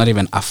is not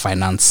even a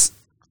finance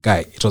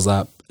guy. It was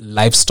a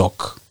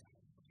livestock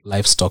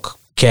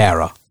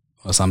carer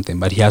or something,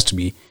 but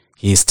he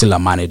is still a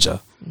manager,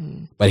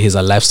 but he's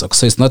a livestock.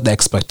 So it's not the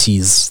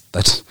expertise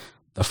that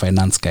the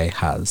finance guy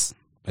has,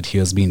 but he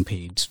was being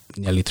paid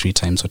nearly 3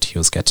 times what he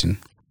was getting.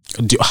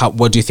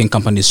 What do you think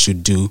companies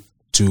should do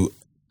to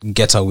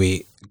get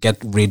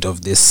rid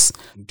of this?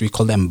 Do we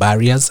call them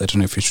barriers? I don't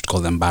know if you should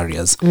call them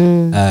barriers.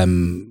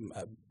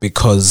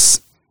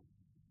 Because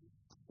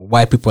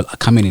white people are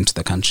coming into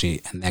the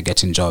country and they're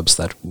getting jobs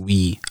that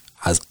we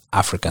as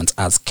Africans,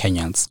 as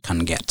Kenyans can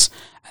get.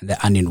 And they're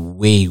earning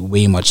way,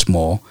 way much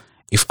more.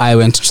 If I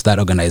went to that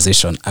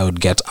organization, I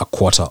would get a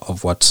quarter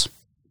of what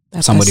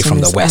That somebody person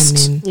from the is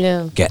West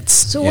earning. gets.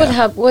 So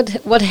Yeah.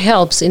 what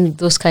helps in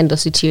those kind of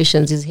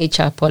situations is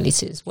HR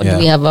policies. What do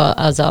we have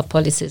as our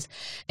policies,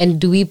 and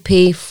do we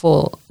pay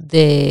for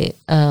the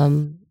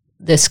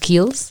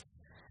skills?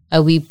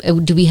 Do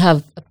we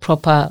have a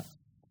proper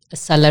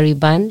salary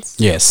bands?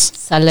 Yes.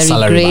 Salary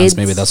bands, grades.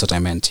 maybe that's what I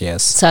meant,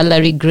 yes.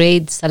 Salary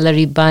grades,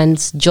 salary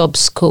bands, job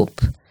scope.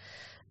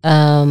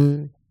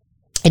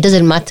 It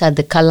doesn't matter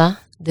the color,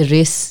 the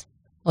race,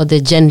 or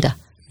the gender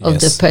of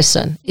the Yes.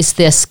 person. It's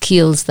their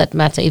skills that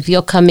matter. If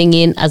you're coming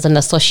in as an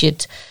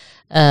associate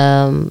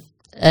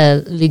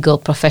legal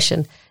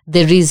profession,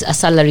 there is a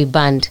salary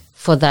band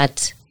for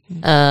that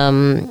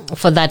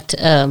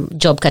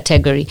job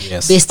category,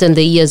 Yes. based on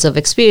the years of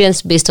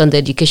experience, based on the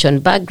education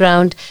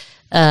background,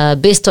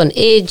 based on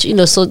age.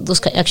 So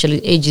those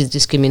actually age is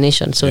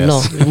discrimination. So Yes.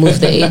 no, remove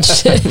the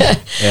age.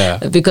 Yeah.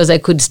 Because I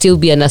could still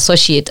be an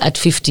associate at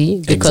 50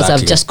 because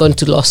I've Exactly. just gone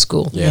to law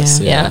school. Yes.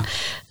 Yeah.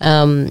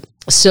 Yeah.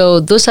 So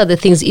those are the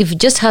things. If you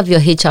just have your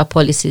HR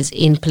policies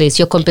in place,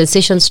 your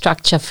compensation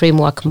structure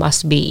framework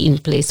must be in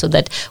place so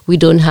that we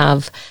don't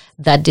have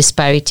that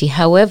disparity.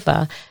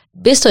 However,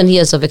 based on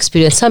years of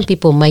experience, some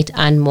people might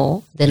earn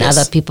more than Yes.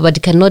 other people, but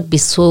it cannot be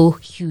so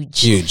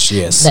huge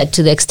Yes. that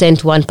to the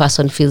extent one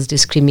person feels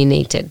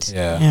discriminated.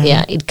 Yeah.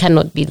 Yeah, it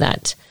cannot be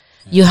that.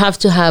 You have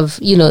to have,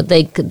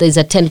 like there's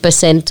a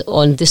 10%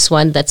 on this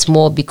one that's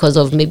more because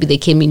of maybe they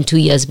came in 2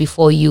 years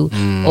before you,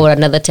 or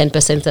another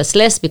 10% that's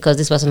less because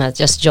this person has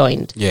just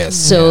joined. Yes.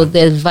 So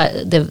the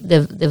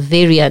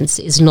variance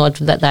is not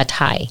that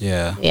high.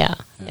 Yeah. Yeah.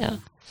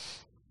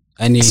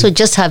 So So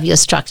just have your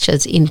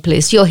structures in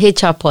place. Your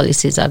HR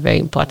policies are very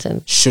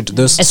important, should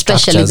those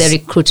especially the structures,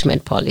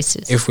 recruitment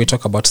policies. if we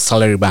talk about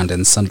salary band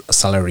and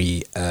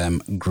salary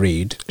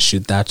grade,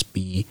 should that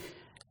be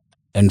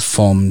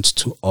informed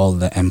to all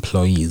the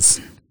employees?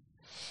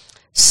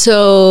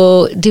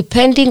 So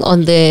depending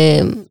on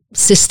the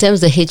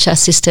systems, the HR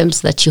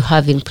systems that you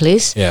have in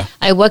place. Yeah.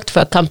 I worked for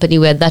a company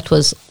where it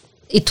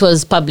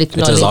was public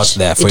knowledge. was out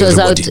there for It was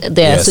everybody. out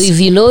there. Yes. So if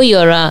you know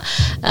you're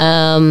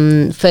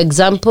for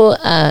example,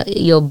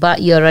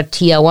 you're a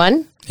tier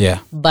 1, Yeah.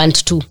 band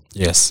 2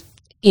 Yes.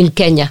 in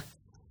Kenya.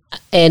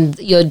 And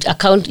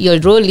your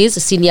role is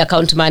senior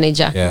account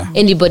manager. Yeah.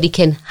 Anybody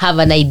can have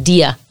an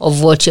idea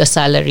of what your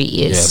salary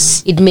is.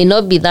 Yes. It may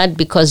not be that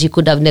because you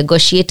could have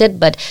negotiated,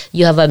 but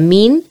you have a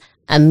mean,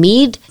 a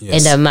mid,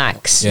 Yes. and a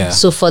max. Yeah.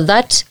 So for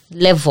that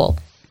level,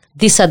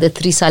 these are the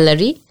 3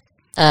 salary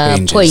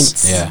Ranges.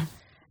 points. Yeah.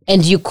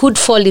 And you could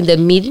fall in the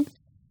mid,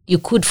 or you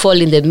could fall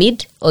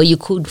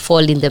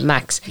in the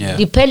max, Yeah.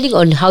 depending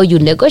on how you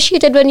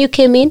negotiated when you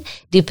came in,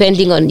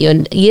 depending on your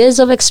years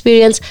of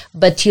experience,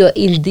 but you're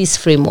in this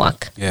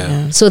framework.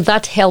 Yeah. So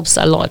that helps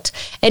a lot.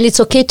 And it's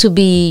okay to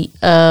be,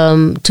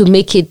 to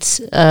make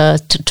it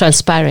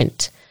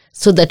transparent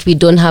so that we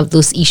don't have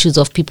those issues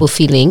of people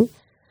feeling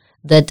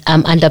that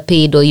I'm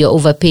underpaid or you're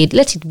overpaid.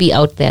 Let it be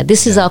out there.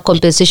 This is our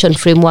compensation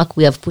framework.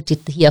 We have put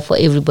it here for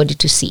everybody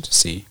to see.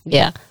 See.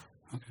 Yeah.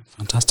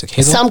 Fantastic.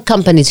 Hazel? Some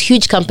companies,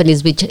 huge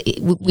companies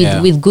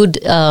with good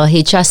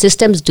HR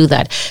systems do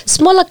that.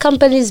 Smaller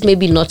companies,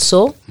 maybe not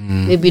so.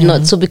 Maybe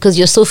not so because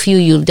you're so few,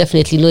 you'll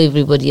definitely know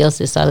everybody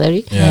else's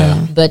salary.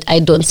 Yeah. But I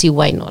don't see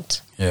why not.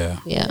 Yeah.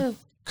 Yeah.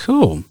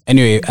 Cool.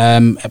 Anyway,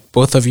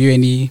 both of you,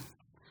 any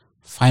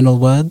final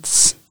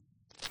words?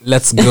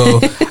 Let's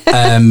go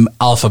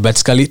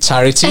alphabetically.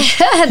 Charity.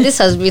 This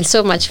has been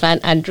so much fun.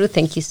 Andrew,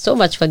 thank you so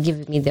much for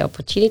giving me the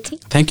opportunity.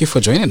 Thank you for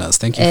joining us.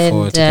 Thank you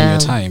for And taking your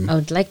time. I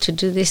would like to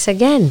do this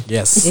again.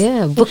 Yes.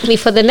 Yeah, book me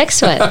for the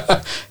next one.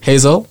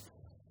 Hazel?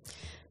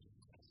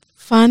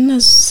 Fun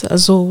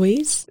as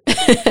always,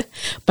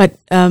 but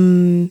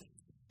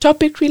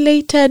topic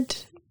related.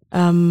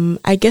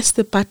 I guess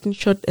the pattern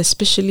shot,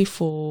 especially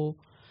for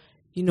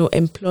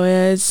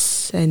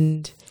employers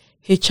and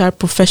HR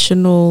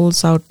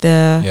professionals out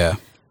there, Yeah.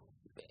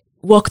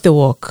 walk the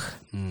walk.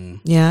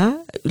 Yeah,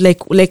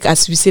 like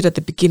as we said at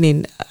the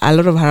beginning, a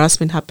lot of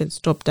harassment happens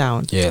top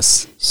down.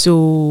 Yes.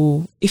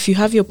 So if you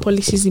have your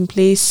policies in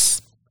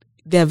place,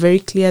 they're very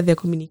clear, they're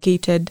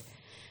communicated.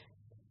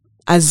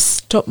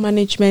 As top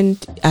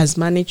management, as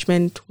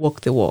management,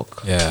 walk the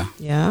walk. Yeah.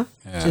 Yeah,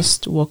 Yeah.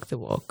 just walk the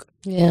walk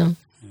Yeah.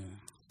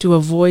 to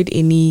avoid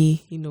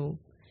any,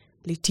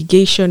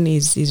 litigation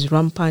is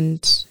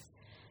rampant.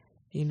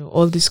 You know,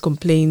 all these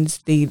complaints,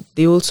 they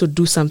also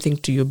do something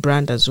to your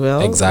brand as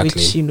well. Exactly.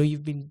 Which, you know,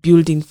 you've been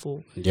building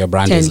for. Your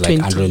brand 10, is like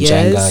 20 Andrew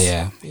years. Njenga,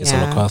 yeah. Hazel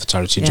Yeah. Okoth,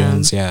 Charity Yeah.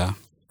 Jones, yeah.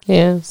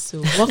 Yeah.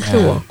 So walk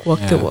the walk, walk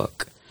the Yeah.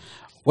 walk.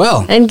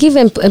 Well, And give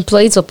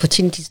employees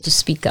opportunities to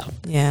speak up.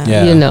 Yeah.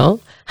 Yeah. You know,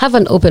 have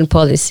an open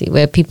policy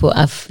where people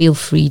feel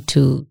free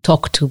to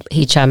talk to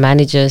HR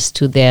managers,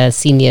 to their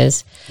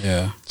seniors.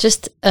 yeah,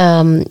 Just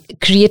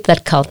create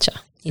that culture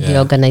in the Yeah.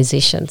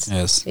 organizations.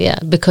 yes. Yeah,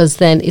 because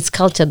then it's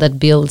culture that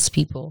builds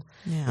people.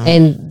 Yeah.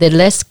 And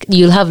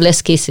you'll have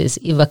less cases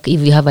if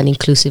you have an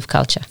inclusive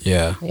culture.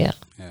 Yeah. Yeah.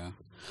 Yeah.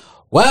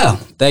 Well,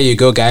 there you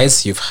go,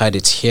 guys. You've heard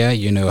it here.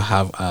 You know,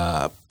 have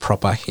a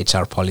proper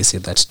HR policy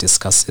that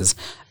discusses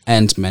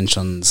and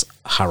mentions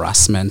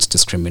harassment,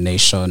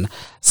 discrimination,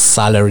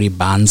 salary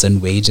bands,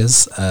 and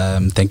wages.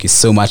 Thank you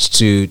so much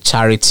to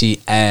Charity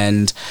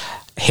and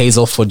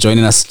Hazel for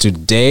joining us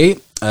today.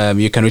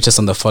 You can reach us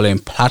on the following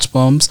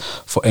platforms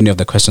for any of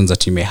the questions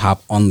that you may have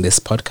on this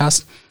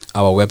podcast.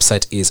 Our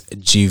website is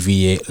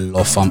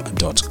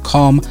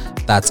gvalawfirm.com.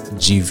 That's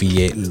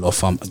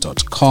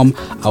gvalawfirm.com.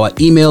 Our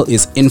email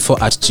is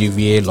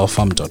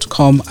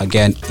info@gvalawfirm.com.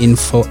 Again,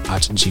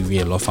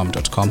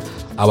 info@gvalawfirm.com.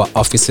 Our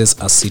offices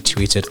are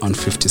situated on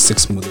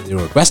 56 Mudidi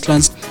Road,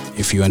 Westlands.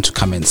 If you want to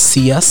come and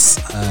see us,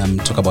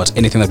 talk about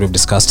anything that we've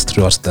discussed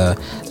throughout the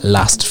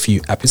last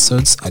few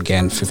episodes,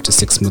 again,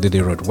 56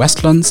 Mudidi Road,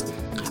 Westlands.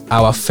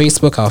 Our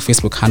Facebook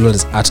handle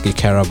is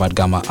 @Gikera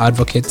Vadgama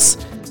Advocates.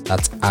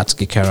 That's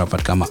 @Gikera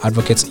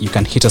Advocates. You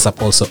can hit us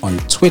up also on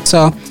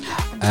Twitter.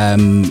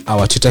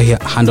 Our Twitter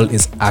handle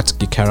is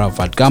 @Gikera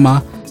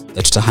Vadgama.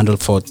 The Twitter handle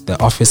for the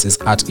office is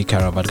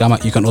 @Gikera Vadgama.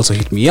 You can also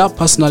hit me up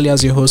personally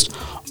as your host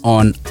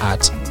on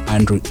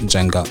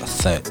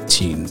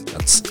 @AndrewNjenga13.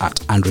 That's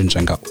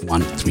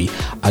 @AndrewNjenga13.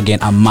 Again,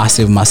 a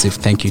massive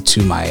thank you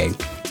to my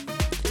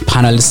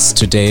panelists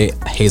today,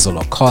 Hazel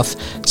Okoth,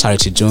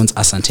 Charity Jones,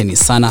 Asanteni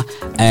Sana,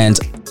 and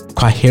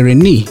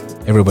Kwaherini.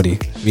 Everybody,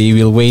 we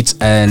will wait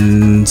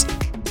and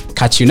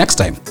catch you next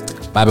time.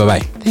 Bye.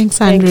 Thanks,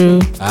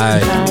 Andrew.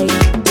 Bye. Bye.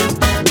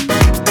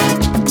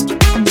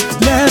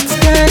 Let's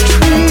get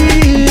real.